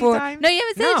course. too many for- times? No, you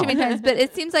haven't said it No. too many times, but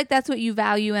it seems like that's what you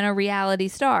value in a reality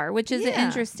star, which is Yeah.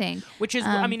 interesting. Which is,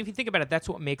 I mean, if you think about it, that's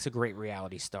what makes a great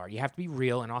reality star. You have to be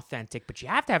real and authentic, but you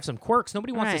have to have some quirks.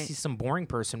 Nobody wants to Right. see some boring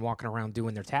person walking around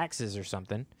doing their taxes or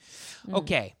something.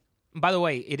 Okay. By the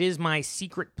way, it is my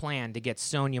secret plan to get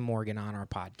Sonia Morgan on our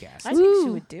podcast. I think she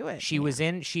Ooh. would do it.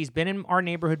 She's been in our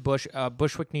neighborhood,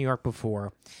 Bushwick, New York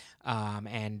before.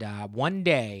 And one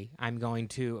day I'm going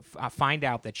to find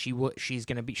out that she's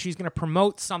going to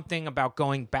promote something about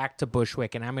going back to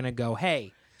Bushwick. And I'm going to go,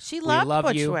 hey, She we loved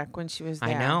love you. Bushwick when she was there.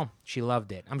 I know. She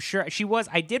loved it. I'm sure she was.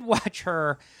 I did watch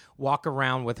her walk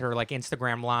around with her like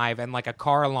Instagram live and like a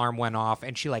car alarm went off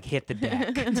and she like hit the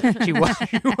deck. she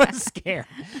was scared.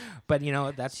 But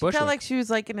that's She Bushwick. felt like she was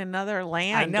like in another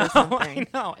land I know. or something.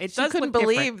 I know. It She does couldn't look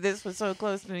different. believe this was so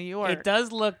close to New York. It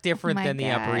does look different My than the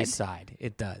Upper God. East Side.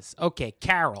 It does. Okay,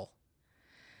 Carol.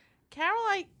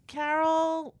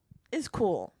 Carol is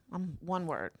cool. One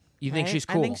word. You think right? she's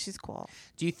cool? I think she's cool.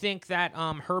 Do you think that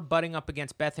her butting up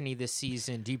against Bethany this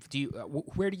season?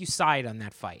 Where do you side on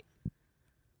that fight?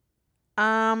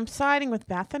 Siding with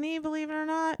Bethany, believe it or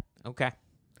not. Okay.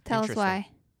 Tell us Interesting. why.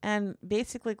 And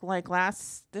basically, like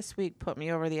this week, put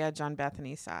me over the edge on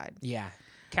Bethany's side. Yeah.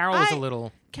 Carol is a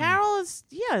little. Carol is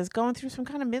going through some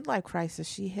kind of midlife crisis.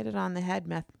 She hit it on the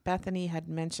head. Bethany had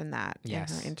mentioned that in her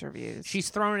interviews. She's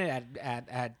thrown it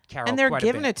at Carol, and they're quite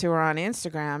giving a bit. it to her on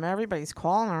Instagram. Everybody's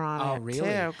calling her on Oh, it really?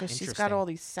 too, because she's got Interesting. all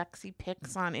these sexy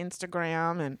pics on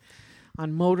Instagram and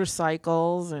on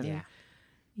motorcycles and. Yeah.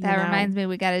 That reminds me,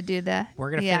 we got to do the. We're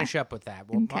going to finish up with that.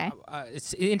 Well, Okay.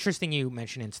 It's interesting you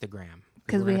mentioned Instagram.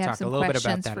 Because we're we gonna have talk some a little bit about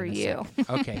questions that for in a you.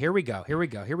 second. Okay, here we go.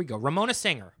 Ramona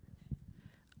Singer.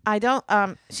 I don't.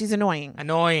 She's annoying.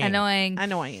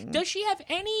 Annoying. Does she have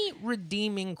any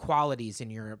redeeming qualities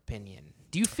in your opinion?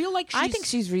 Do you feel like she's... I think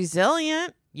she's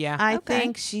resilient. Yeah. I Okay.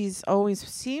 think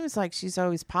seems like she's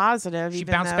always positive. She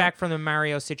even bounced though- back from the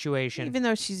Mario situation. Even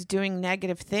though she's doing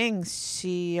negative things,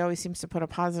 she always seems to put a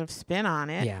positive spin on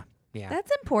it. Yeah.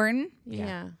 That's important.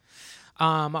 Yeah.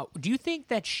 Do you think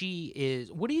that she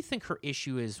is... What do you think her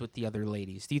issue is with the other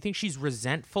ladies? Do you think she's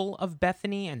resentful of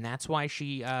Bethany and that's why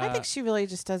she... I think she really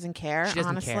just doesn't care, she doesn't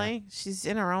honestly. She's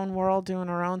in her own world doing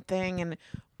her own thing and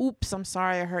oops, I'm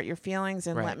sorry I hurt your feelings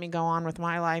and Right. let me go on with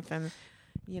my life and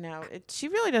she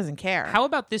really doesn't care. How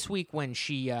about this week when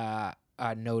she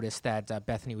noticed that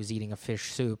Bethany was eating a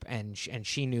fish soup and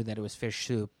she knew that it was fish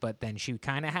soup, but then she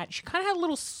kind of had a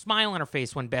little smile on her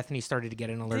face when Bethany started to get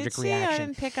an allergic Did she? I reaction.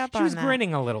 didn't pick up She on was that.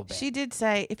 grinning a little bit. She did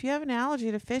say, if you have an allergy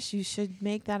to fish, you should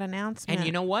make that announcement. And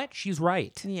you know what? She's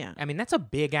right. Yeah. I mean, that's a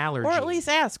big allergy. Or at least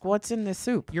ask what's in the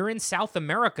soup. You're in South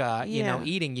America, Yeah.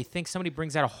 eating. You think somebody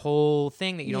brings out a whole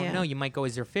thing that you don't Yeah. know. You might go,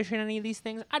 is there fish in any of these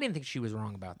things? I didn't think she was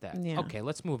wrong about that. Yeah. Okay,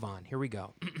 let's move on. Here we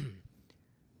go.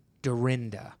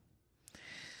 Dorinda.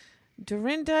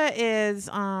 Dorinda is,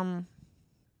 I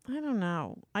don't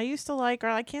know. I used to like her.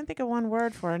 I can't think of one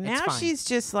word for her. Now fine. she's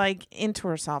just like into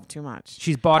herself too much.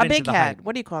 She's bought a into big the head. hype.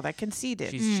 What do you call that?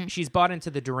 Conceited. She's bought into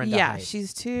the Dorinda yeah, hype.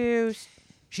 she's too.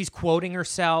 She's quoting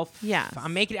herself. Yes. I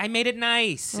made it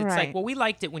nice. It's like, Right. well, we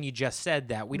liked it when you just said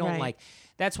that. We don't Right. like.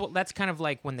 That's kind of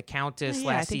like when the Countess Yeah,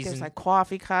 I last think season. there's like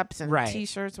coffee cups and Right.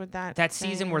 T-shirts with that. that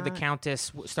season saying where the on it.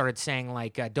 Countess started saying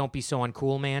like, "Don't be so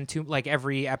uncool, man." Too like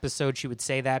every episode she would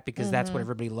say that because that's Mm-hmm. what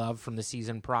everybody loved from the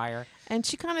season prior. And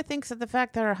she kind of thinks that the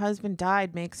fact that her husband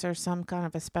died makes her some kind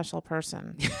of a special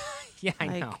person. Yeah,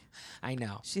 Like- I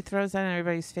know. She throws that in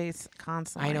everybody's face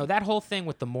constantly. I know that whole thing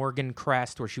with the Morgan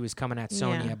crest where she was coming at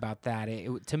Sonia Yeah. about that.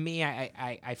 To me,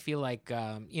 I feel like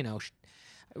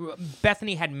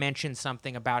Bethany had mentioned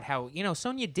something about how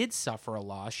Sonia did suffer a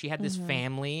loss. She had this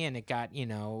family, and it got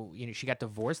she got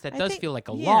divorced. That I does think- feel like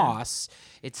a yeah. loss.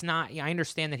 It's not. I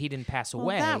understand that he didn't pass Well,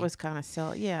 away. that was kind of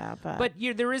silly. Yeah, But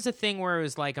there is a thing where it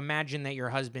was like, imagine that your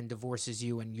husband divorces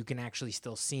you and you can actually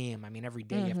still see him. I mean, every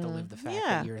day you have to live the fact Yeah.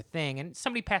 that you're a thing. And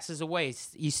somebody passes away,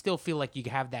 you still feel like you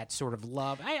have that sort of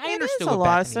love. I It understood is a what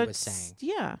loss. Bethany was It's- saying.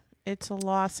 Yeah, it's a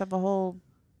loss of a whole.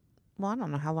 Well, I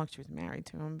don't know how long she was married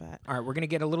to him, but All right, we're going to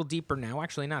get a little deeper now.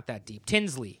 Actually, not that deep.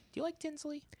 Tinsley. Do you like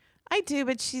Tinsley? I do.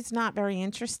 But she's not very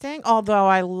interesting. Although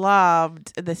I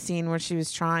loved the scene where she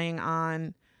was trying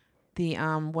on the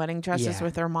wedding dresses Yeah.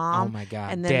 with her mom. Oh, my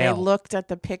God. And then Dale. they looked at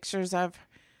the pictures of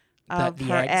The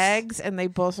her eggs? eggs, and they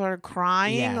both started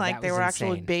crying Yeah, like that they was were actually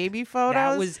insane. baby photos.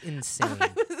 That was insane.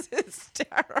 It was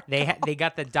hysterical. They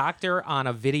got the doctor on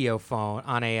a video phone,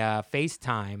 on a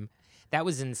FaceTime. That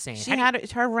was insane. She How do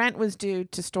had her rent was due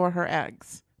to store her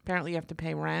eggs. Apparently, you have to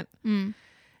pay rent.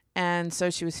 And so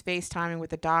she was FaceTiming with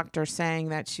the doctor saying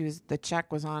that the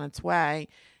check was on its way,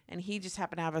 and he just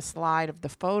happened to have a slide of the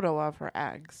photo of her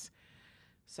eggs.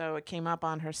 So it came up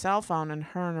on her cell phone, and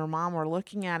her mom were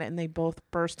looking at it, and they both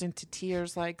burst into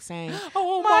tears, like saying,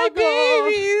 Oh, "My God.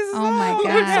 babies! Oh, my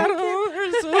God.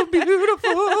 They're so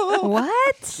beautiful.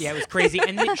 What? Yeah, it was crazy.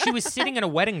 And then she was sitting in a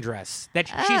wedding dress. That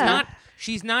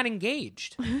she's not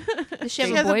engaged. Does she have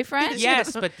She a has a- boyfriend?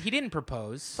 Yes, but he didn't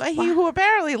propose. But he who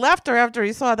apparently left her after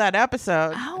he saw that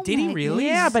episode. Oh Did he my- really?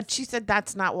 Yeah, but she said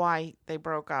that's not why they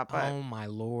broke up. But, Oh my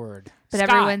lord! But Scott.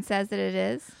 everyone says that it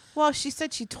is. well, she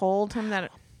said she told him that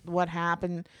what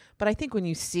happened. But I think when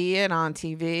you see it on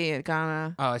TV, it kind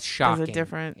of Oh, it's shocking.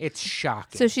 different- It's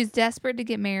shocking. So she's desperate to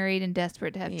get married and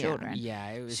desperate to have Yeah. children. yeah,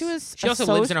 it was. She was She a also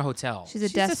lives soci- in a hotel. She's a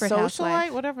she's desperate a socialite,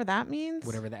 housewife. whatever that means.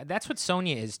 Whatever that. That's what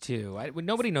Sonia is too.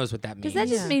 Nobody knows what that means. Does that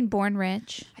just Yeah. mean born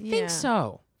rich? I Yeah. think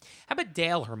so. How about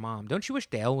Dale, her mom? Don't you wish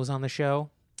Dale was on the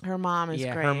show? Her mom is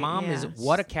yeah, great. her mom is yeah.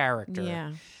 what a character.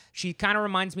 Yeah. She kind of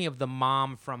reminds me of the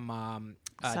mom from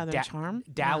Southern Charm?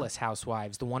 Dallas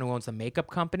Housewives, the one who owns the makeup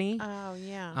company. Oh,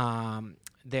 yeah.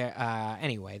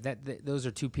 Anyway, those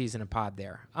are two peas in a pod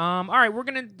there. All right, we're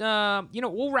gonna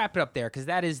we'll wrap it up there because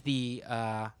that is the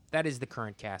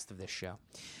current cast of this show.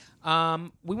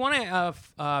 We want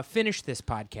to finish this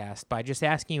podcast by just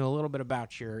asking you a little bit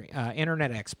about your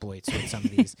internet exploits with some of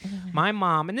these. My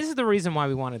mom, and this is the reason why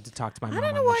we wanted to talk to my mom. I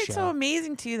don't know on why the it's show. so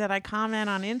amazing to you that I comment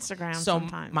on Instagram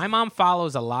sometimes. My mom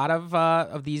follows a lot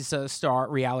of these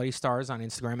reality stars on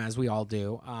Instagram, as we all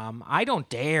do. I don't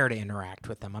dare to interact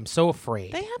with them. I'm so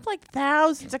afraid. They have like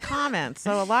thousands of comments,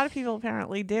 so a lot of people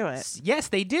apparently do it. Yes,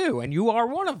 they do, and you are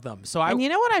one of them. So And you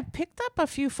know what? I picked up a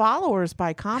few followers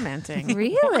by commenting.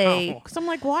 Really? Because I'm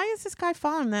like, why is this guy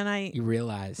following? Then you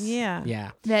realize,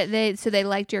 Yeah. That they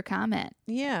liked your comment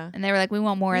yeah. and they were like, we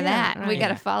want more of Yeah, that. We right. got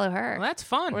to follow her. well, that's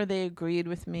fun. Or they agreed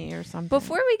with me or something.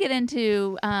 Before we get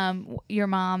into your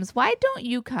mom's, why don't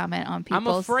you comment on people's?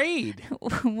 I'm afraid.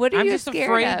 What are I'm you just scared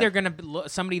afraid of? they're gonna.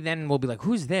 Somebody then will be like,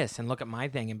 "Who's this?" and look at my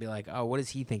thing and be like, "Oh, what does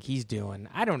he think he's doing?"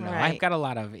 I don't know. Right. I've got a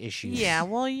lot of issues. Yeah,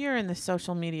 well, you're in the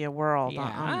social media world. Yeah,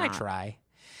 I'm I not. try.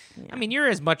 Yeah. I mean, you're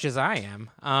as much as I am.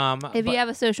 If but- you have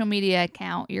a social media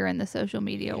account, you're in the social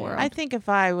media world. I think if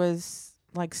I was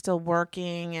like still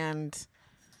working and,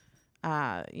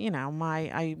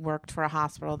 I worked for a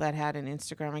hospital that had an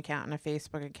Instagram account and a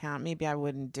Facebook account, maybe I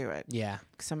wouldn't do it. yeah,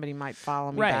 Somebody might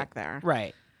follow me right, back there.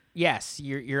 right. Yes,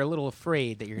 you're a little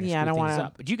afraid that you're going to Yeah, I screw don't things wanna-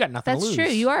 up, but you got nothing to That's lose.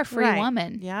 true. You are a free Right.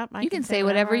 woman. Yep. I You can say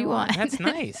whatever you want. That's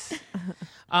nice.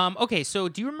 Okay, so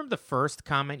do you remember the first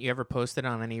comment you ever posted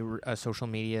on any social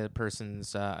media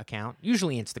person's account?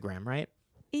 Usually Instagram, right?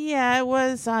 Yeah, it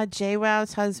was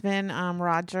JWoww's husband,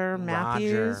 Roger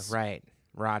Matthews.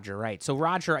 Roger, right. So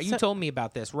Roger, you told me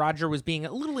about this. Roger was being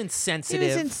a little He insensitive.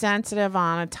 was insensitive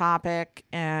on a topic,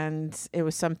 and it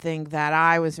was something that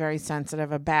I was very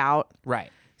sensitive about.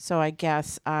 Right. So I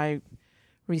guess I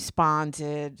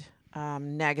responded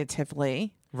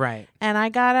negatively. Right. And I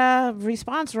got a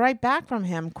response right back from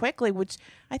him quickly, which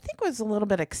I think was a little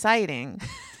bit exciting.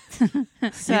 So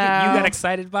You got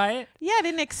excited by it? Yeah, I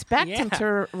didn't expect him Yeah.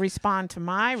 to respond to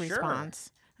my Sure.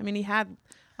 response. I mean, he had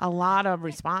a lot of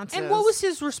responses. And what was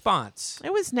his response?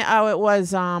 It was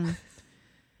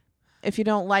if you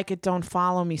don't like it, don't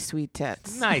follow me, sweet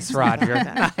tits. Nice, Roger.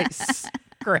 Nice.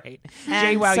 Great.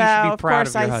 And JWoww, so, you should be of proud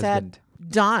course, of your I husband. said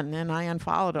done, and I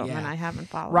unfollowed him, Yeah. and I haven't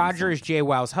followed him Roger since. is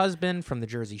JWoww's husband from the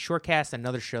Jersey Shorecast,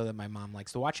 another show that my mom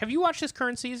likes to watch. Have you watched this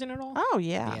current season at all? Oh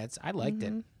yeah. Yeah, I liked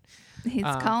it. He's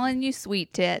calling you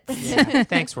sweet tits. Yeah.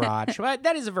 Thanks, Raj. Well,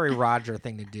 that is a very Roger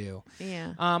thing to do.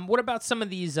 Yeah. What about some of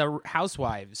these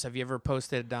housewives? Have you ever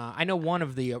posted? I know one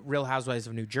of the Real Housewives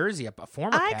of New Jersey, a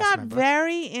former I cast got member.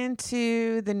 very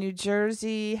into the New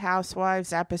Jersey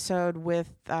Housewives episode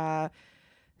with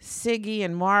Siggy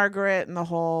and Margaret, and the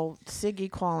whole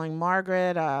Siggy calling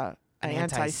Margaret an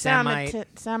anti-Semite.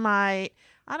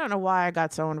 I don't know why I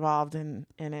got so involved in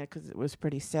it because it was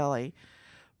pretty silly.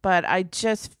 But I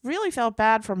just really felt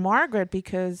bad for Margaret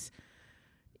because,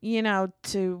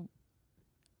 to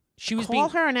She was call being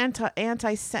her an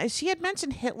anti. She had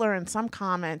mentioned Hitler in some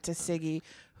comment to Siggy,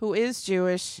 who is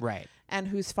Jewish right. and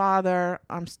whose father,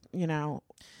 was in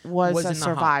a the home.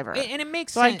 survivor. And it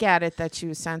makes So sense. I get it that she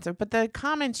was sensitive, but the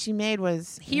comment she made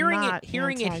was Hearing not it here,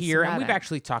 and we've anti-Semitic.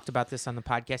 actually talked about this on the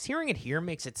podcast. Hearing it here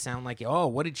makes it sound like, oh,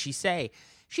 what did she say?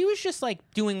 She was just like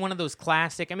doing one of those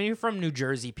classic. I mean, you're from New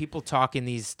Jersey. People talk in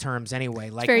these terms anyway.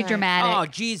 Like, Very Right. dramatic. oh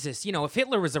Jesus, if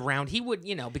Hitler was around, he would,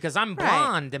 because I'm Right.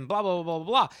 blonde and blah blah blah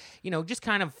blah blah. Just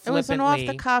kind of It flippantly. was an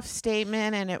off-the-cuff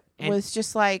statement, and it And- was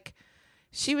just like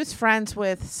she was friends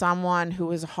with someone who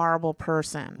was a horrible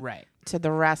person right, to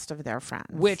the rest of their friends.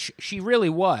 which she really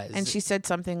was. And she said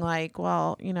something like,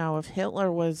 well, if Hitler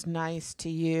was nice to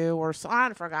you, or so,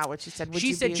 I forgot what she said. Would She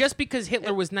you said, be- just because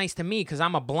Hitler was nice to me because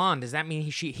I'm a blonde, does that mean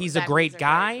he's a That great he's a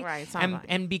guy? great- right, something like-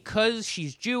 and because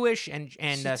she's Jewish and She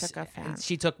took offense.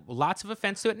 she took lots of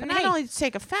offense to it. But And not hey, only to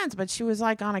take offense, but she was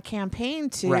like on a campaign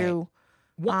to Right.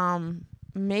 Wha-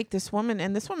 make this woman,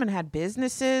 and this woman had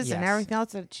businesses and Yes. everything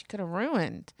else that she could have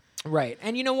ruined. right,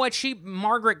 and you know what?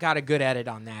 Margaret got a good edit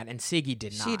on that, and Siggy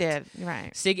did not. She did,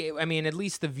 right. Siggy, I mean, at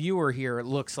least the viewer here, it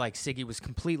looks like Siggy was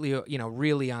completely,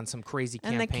 really on some crazy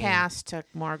And campaign. the cast took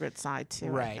Margaret's side too. I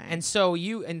right? think. And so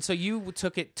you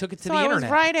took it to so the it internet. was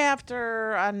right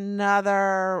after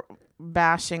another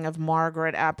bashing of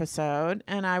Margaret episode,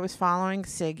 and I was following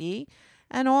Siggy,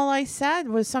 and all I said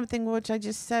was something which I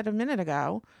just said a minute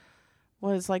ago,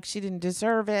 was like she didn't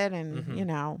deserve it, and Mm-hmm.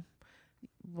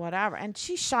 whatever. And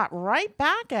she shot right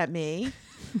back at me,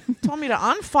 told me to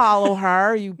unfollow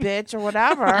her, you bitch, or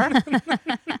whatever.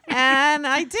 And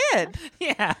I did.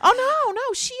 Yeah. Oh,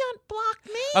 no, she unblocked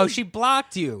me. Oh, she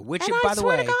blocked you, which, And by I the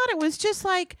swear way, to God, it was just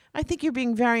like, I think you're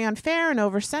being very unfair and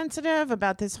oversensitive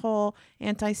about this whole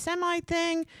anti-Semite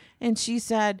thing. And she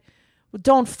said, well,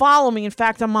 don't follow me. In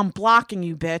fact, I'm unblocking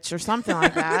you, bitch, or something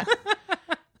like that.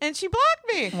 And she blocked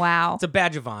me. Wow. it's a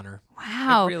badge of honor.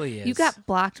 Wow. It really is. You got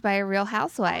blocked by a Real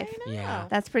Housewife. I know. Yeah.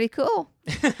 That's pretty cool.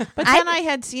 But then I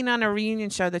had seen on a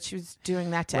reunion show that she was doing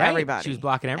that to Right. everybody. She was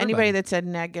blocking everybody. Anybody that said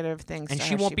negative things And to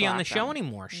she her, won't be on the blocked show them.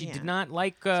 anymore. She Yeah. did not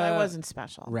like. So I wasn't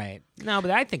special. Right. No,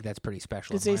 but I think that's pretty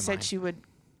special. Because in they my said mind. she would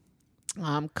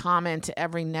comment to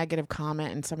every negative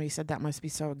comment, and somebody said that must be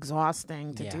so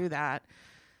exhausting to Yeah. do that.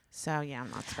 So, yeah, I'm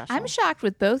not special. I'm shocked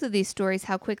with both of these stories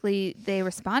how quickly they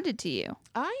responded to you.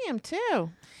 I am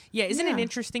too. Yeah, isn't it Yeah.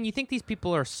 interesting? You think these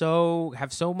people have so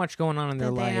much going on in their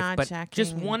That they're life, not but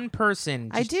just checking. one person.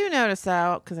 I just- do notice,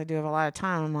 though, because I do have a lot of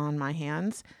time on my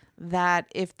hands, that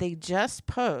if they just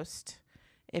post,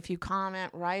 if you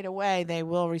comment right away, they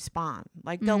will respond.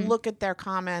 Like, they'll look at their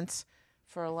comments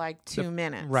for like 2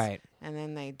 minutes. Right. And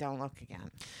then they don't look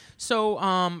again. So,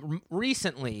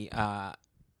 recently,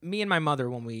 me and my mother,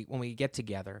 when we get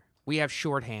together, we have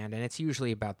shorthand, and it's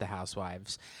usually about the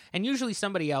housewives. And usually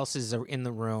somebody else is in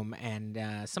the room,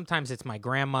 and sometimes it's my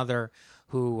grandmother,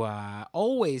 who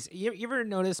always... You ever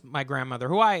notice my grandmother,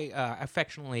 who I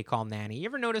affectionately call Nanny? You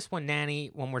ever notice when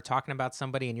we're talking about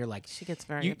somebody, and you're like... She gets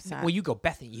very upset. Well, you go,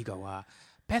 Bethany,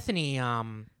 Bethany...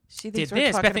 She did thinks we're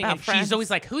this, talking Bethany, about and friends. she's always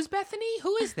like, "Who's Bethany?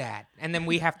 Who is that?" And then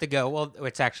we have to go, "Well,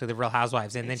 it's actually the Real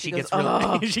Housewives," and then she she goes, gets really,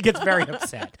 "Oh." she gets very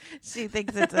upset. She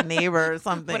thinks it's a neighbor or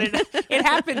something. But it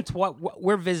happened.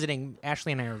 We're visiting.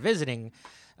 Ashley and I are visiting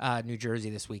New Jersey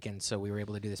this weekend, so we were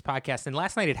able to do this podcast. And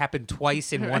last night it happened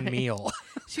twice in one meal.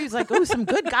 She was like, "Oh, some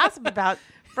good gossip about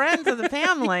friends of the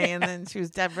family," and then she was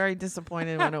very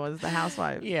disappointed when it was the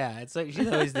housewife. Yeah, it's like she's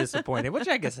always disappointed, which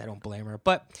I guess I don't blame her.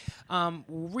 But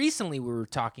recently we were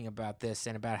talking about this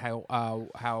and about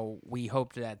how we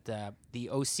hoped that the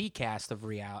OC cast of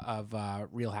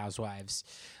Real Housewives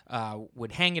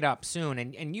would hang it up soon,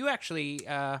 and you actually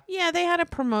Yeah, they had a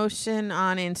promotion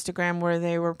on Instagram where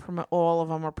they were all of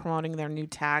them were promoting their new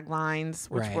taglines,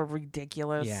 which Right. were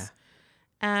ridiculous. Yeah.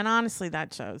 And honestly,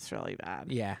 that show's really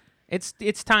bad. yeah,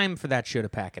 it's time for that show to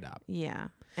pack it up. Yeah.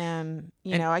 And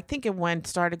you And- know, I think it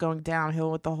started going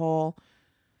downhill with the whole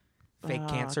Fake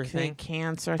cancer thing.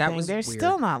 Cancer That thing. was They're weird.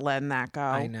 still not letting that go.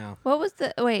 I know. What was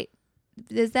the wait?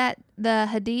 Is that the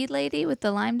Hadid lady with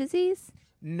the Lyme disease?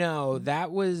 No, that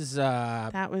was was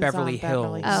on Beverly Beverly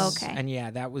Hills. Hills. Oh, okay. And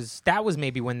yeah, that was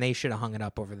maybe when they should have hung it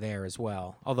up over there as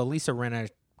well. Although Lisa Rinna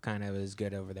kind of is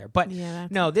good over there. But Yeah, that's-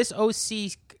 no, this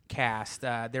OC cast,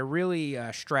 they're really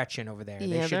stretching over there.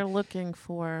 Yeah, they they're looking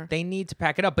for. they need to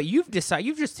pack it up. But you've just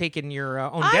taken your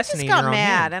own I destiny just in got your own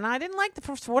mad, hand. and I didn't like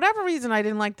for whatever reason. I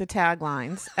didn't like the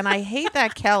taglines, and I hate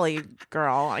that Kelly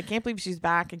girl. I can't believe she's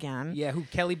back again. Yeah, who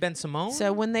Kelly Ben Simone?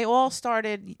 So when they all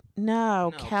started,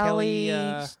 No, Kelly.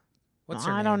 what's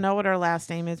her I name? don't know what her last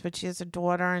name is, but she has a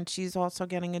daughter, and she's also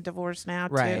getting a divorce now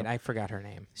Right, too. I forgot her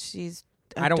name. She's.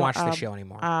 I don't watch the show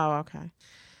anymore. Oh, okay.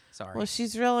 Sorry. Well,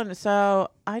 she's real. So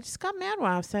I just got mad when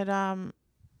I said on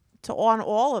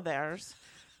all of theirs.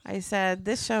 I said,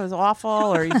 this show is awful,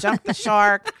 or you jumped the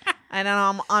shark, and then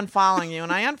I'm unfollowing you.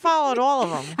 And I unfollowed all of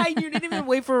them. Hey, you didn't even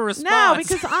wait for a response. No,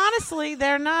 because honestly,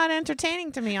 they're not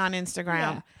entertaining to me on Instagram.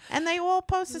 Yeah. And they all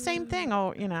post the same thing.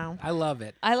 Oh, you know. I love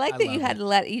it. I like that you love had it. to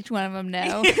let each one of them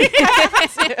know.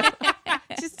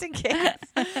 Just in case.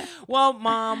 Well,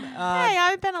 Mom, Hey,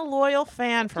 I've been a loyal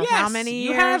fan for how yes, many years?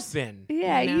 you have been.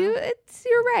 Yeah, You know?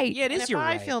 you're right. Yeah, it And is if your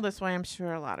I right. feel this way, I'm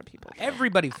sure a lot of people feel.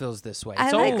 Everybody feels this way. I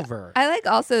It's like, over. I like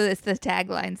also it's the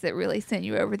taglines that really send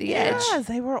you over the edge. Yes,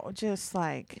 they were just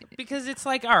like, Because it's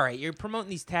like, all right, you're promoting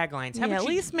these taglines. How yeah, about at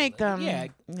you- least make them, Yeah,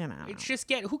 you know. it's just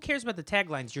who cares about the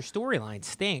taglines? Your storylines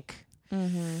stink.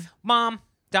 Mm-hmm. Mom,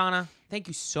 Donna, thank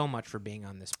you so much for being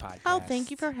on this podcast. Oh,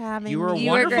 thank you for having You were a me.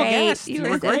 You were wonderful great. guest. You were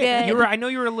so great. good. I know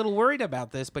you were a little worried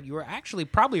about this, but you were actually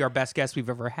probably our best guest we've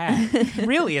ever had.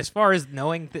 Really, as far as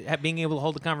knowing, being able to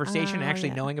hold a conversation, and Oh, actually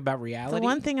yeah. knowing about The reality.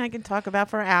 one thing I can talk about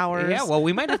for hours. Yeah, well,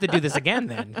 we might have to do this again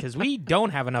then, because we don't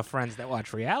have enough friends that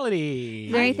watch reality.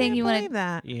 Is there anything you want believe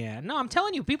that? Yeah, no, I'm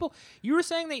telling you, people. You were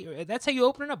saying that's how you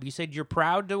open it up. You said you're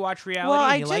proud to watch reality Well,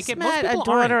 and I you like just it. Most met a people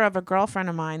daughter aren't. of a girlfriend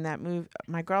of mine that moved.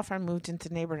 My girlfriend moved into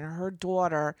the neighborhood, and her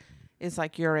daughter is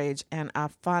like your age and a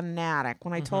fanatic.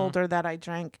 When I told her that I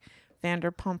drank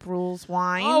Vanderpump Rules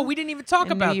wine, Oh, we didn't even talk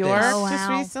in about New York this. Oh, just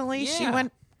wow. recently, she Yeah.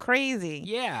 went crazy.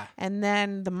 Yeah. And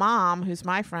then the mom, who's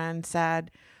my friend, said,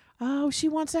 oh, she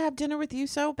wants to have dinner with you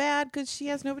so bad because she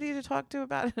has nobody to talk to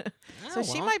about it. So Oh,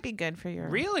 she well. might be good for your.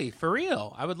 Really, for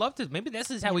real. I would love to. Maybe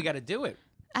this is how we got to do it.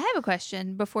 I have a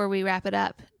question before we wrap it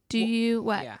up. Do you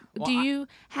what? yeah. Well, do you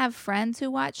have friends who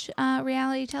watch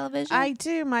reality television? I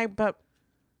do, but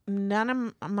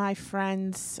none of my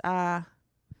friends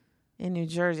in New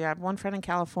Jersey. I have one friend in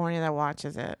California that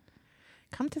watches it.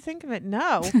 Come to think of it,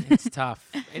 no. It's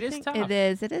tough. It is tough. It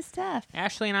is. It is tough.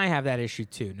 Ashley and I have that issue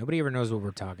too. Nobody ever knows what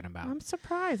we're talking about. I'm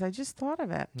surprised. I just thought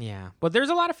of it. Yeah. But there's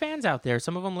a lot of fans out there.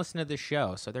 Some of them listen to this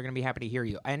show, so they're going to be happy to hear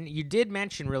you. And you did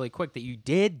mention really quick that you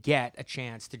did get a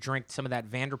chance to drink some of that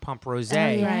Vanderpump Rosé.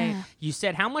 Oh, yeah. Right. You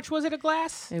said how much was it a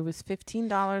glass? It was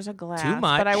 $15 a glass. Too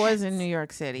much. But I was in New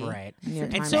York City. Right. near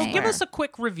And Times so give Square. us a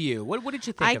quick review. What did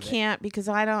you think I of it? can't because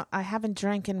I haven't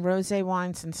drinking rosé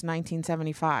wine since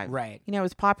 1975. Right. You know, it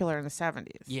was popular in the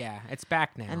 70s. Yeah, it's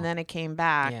back now. And then it came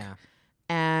back. Yeah.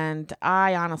 And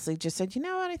I honestly just said, you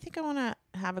know what? I think I want to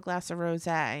have a glass of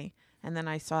rosé. And then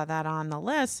I saw that on the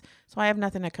list, so I have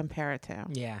nothing to compare it to.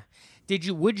 Yeah.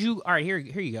 Would you all right, here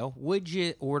you go. Would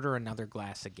you order another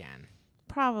glass again?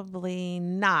 Probably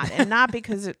not. And not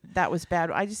because that was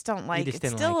bad. I just don't like it. just It's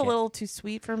didn't still like a it. little too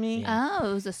sweet for me. Yeah.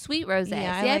 Oh, it was a sweet rosé.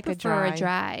 Yeah, I See, like a prefer a dry.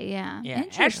 dry. Yeah. Yeah.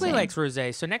 Interesting. Ashley likes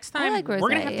rosé, so next time like we're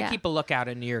gonna rosé, have to yeah. keep a lookout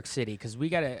in New York City because we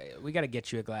gotta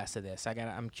get you a glass of this.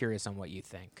 I'm curious on what you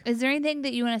think. Is there anything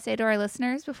that you want to say to our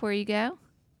listeners before you go?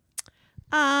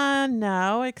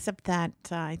 No, except that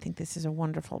I think this is a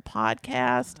wonderful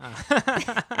podcast.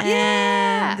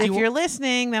 Yeah. And if you're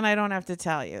listening, then I don't have to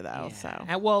tell you, though. Yeah. So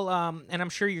And I'm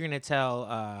sure you're gonna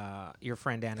tell your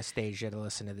friend Anastasia to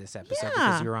listen to this episode Yeah.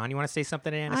 because you're on. You want to say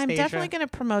something to Anastasia? I'm definitely going to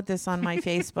promote this on my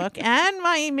Facebook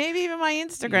and maybe even my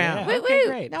Instagram. Yeah. Woo, Okay, woo.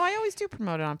 great. No, I always do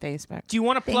promote it on Facebook. Do you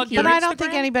want to Thank plug you. your But Instagram? I don't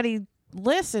think anybody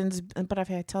listens. But if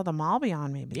I tell them I'll be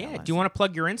on, maybe. Yeah. they'll Do you want to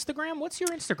plug your Instagram? What's your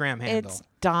Instagram handle? It's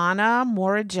Donna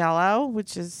Morigello,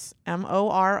 which is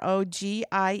Morogiello.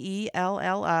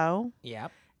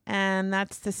 Yep. And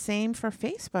that's the same for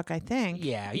Facebook, I think.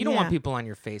 Yeah, you don't want people on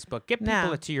your Facebook. Get people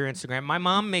No. to your Instagram. My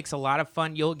mom makes a lot of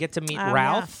fun. You'll get to meet Oh,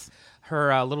 Ralph, yes.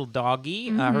 her little doggy,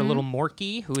 her little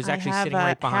Morky, who is actually I have sitting a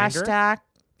right behind her.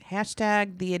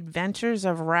 hashtag The Adventures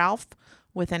of Ralph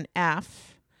with an F.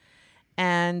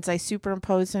 And I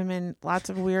superimpose him in lots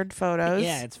of weird photos.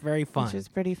 Yeah, it's very fun. Which is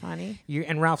pretty funny.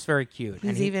 And Ralph's very cute. He's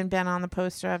and he- even been on the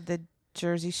poster of the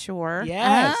Jersey Shore.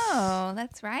 Yes. Oh,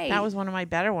 that's right. That was one of my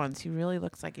better ones. He really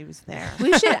looks like he was there.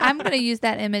 We should. I'm going to use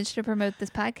that image to promote this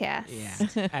podcast. Yeah,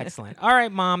 excellent. All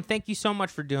right, Mom, thank you so much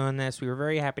for doing this. We were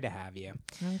very happy to have you.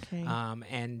 Okay.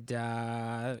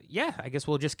 Yeah, I guess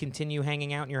we'll just continue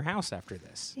hanging out in your house after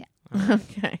this. Yeah.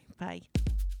 Okay. Bye.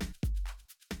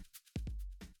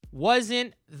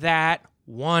 Wasn't that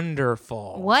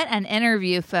wonderful? What an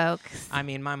interview, folks. I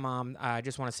mean, my mom, I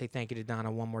just want to say thank you to Donna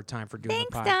one more time for doing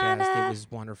Thanks, the podcast. Donna. It was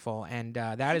wonderful. And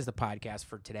that is the podcast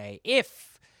for today. If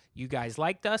you guys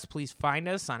liked us, please find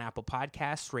us on Apple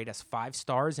Podcasts, rate us 5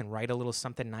 stars, and write a little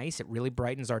something nice. It really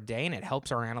brightens our day, and it helps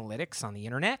our analytics on the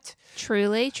internet.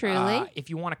 Truly. If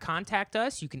you want to contact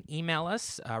us, you can email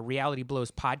us,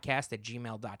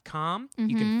 realityblowspodcast@gmail.com.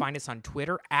 You can find us on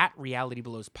Twitter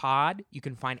 @realityblowspod. You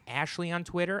can find Ashley on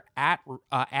Twitter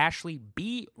 @Ashley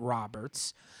B.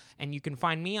 Roberts. And you can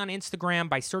find me on Instagram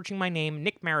by searching my name,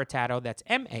 Nick Maritato. That's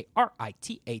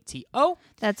Maritato.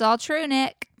 That's all true,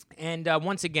 Nick. And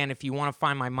once again, if you want to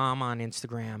find my mom on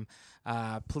Instagram,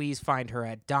 please find her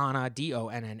at Donna,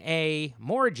 Donna,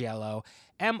 Morigello,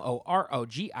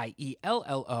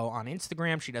 Morogiello on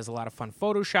Instagram. She does a lot of fun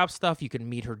Photoshop stuff. You can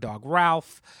meet her dog,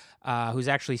 Ralph, who's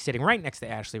actually sitting right next to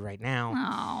Ashley right now.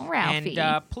 Oh, Ralphie.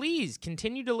 And please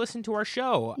continue to listen to our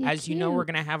show. You're As you know, cute. we're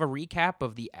going to have a recap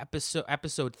of the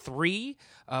episode 3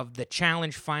 of the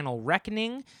Challenge Final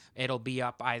Reckoning. It'll be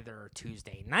up either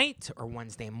Tuesday night or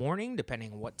Wednesday morning,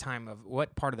 depending on what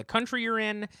part of the country you're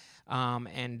in.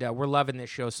 And we're loving this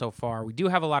show so far. We do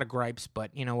have a lot of gripes,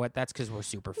 but you know what? That's because we're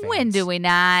super fans. When do we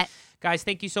not? Guys,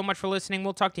 thank you so much for listening.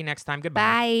 We'll talk to you next time.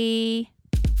 Goodbye. Bye.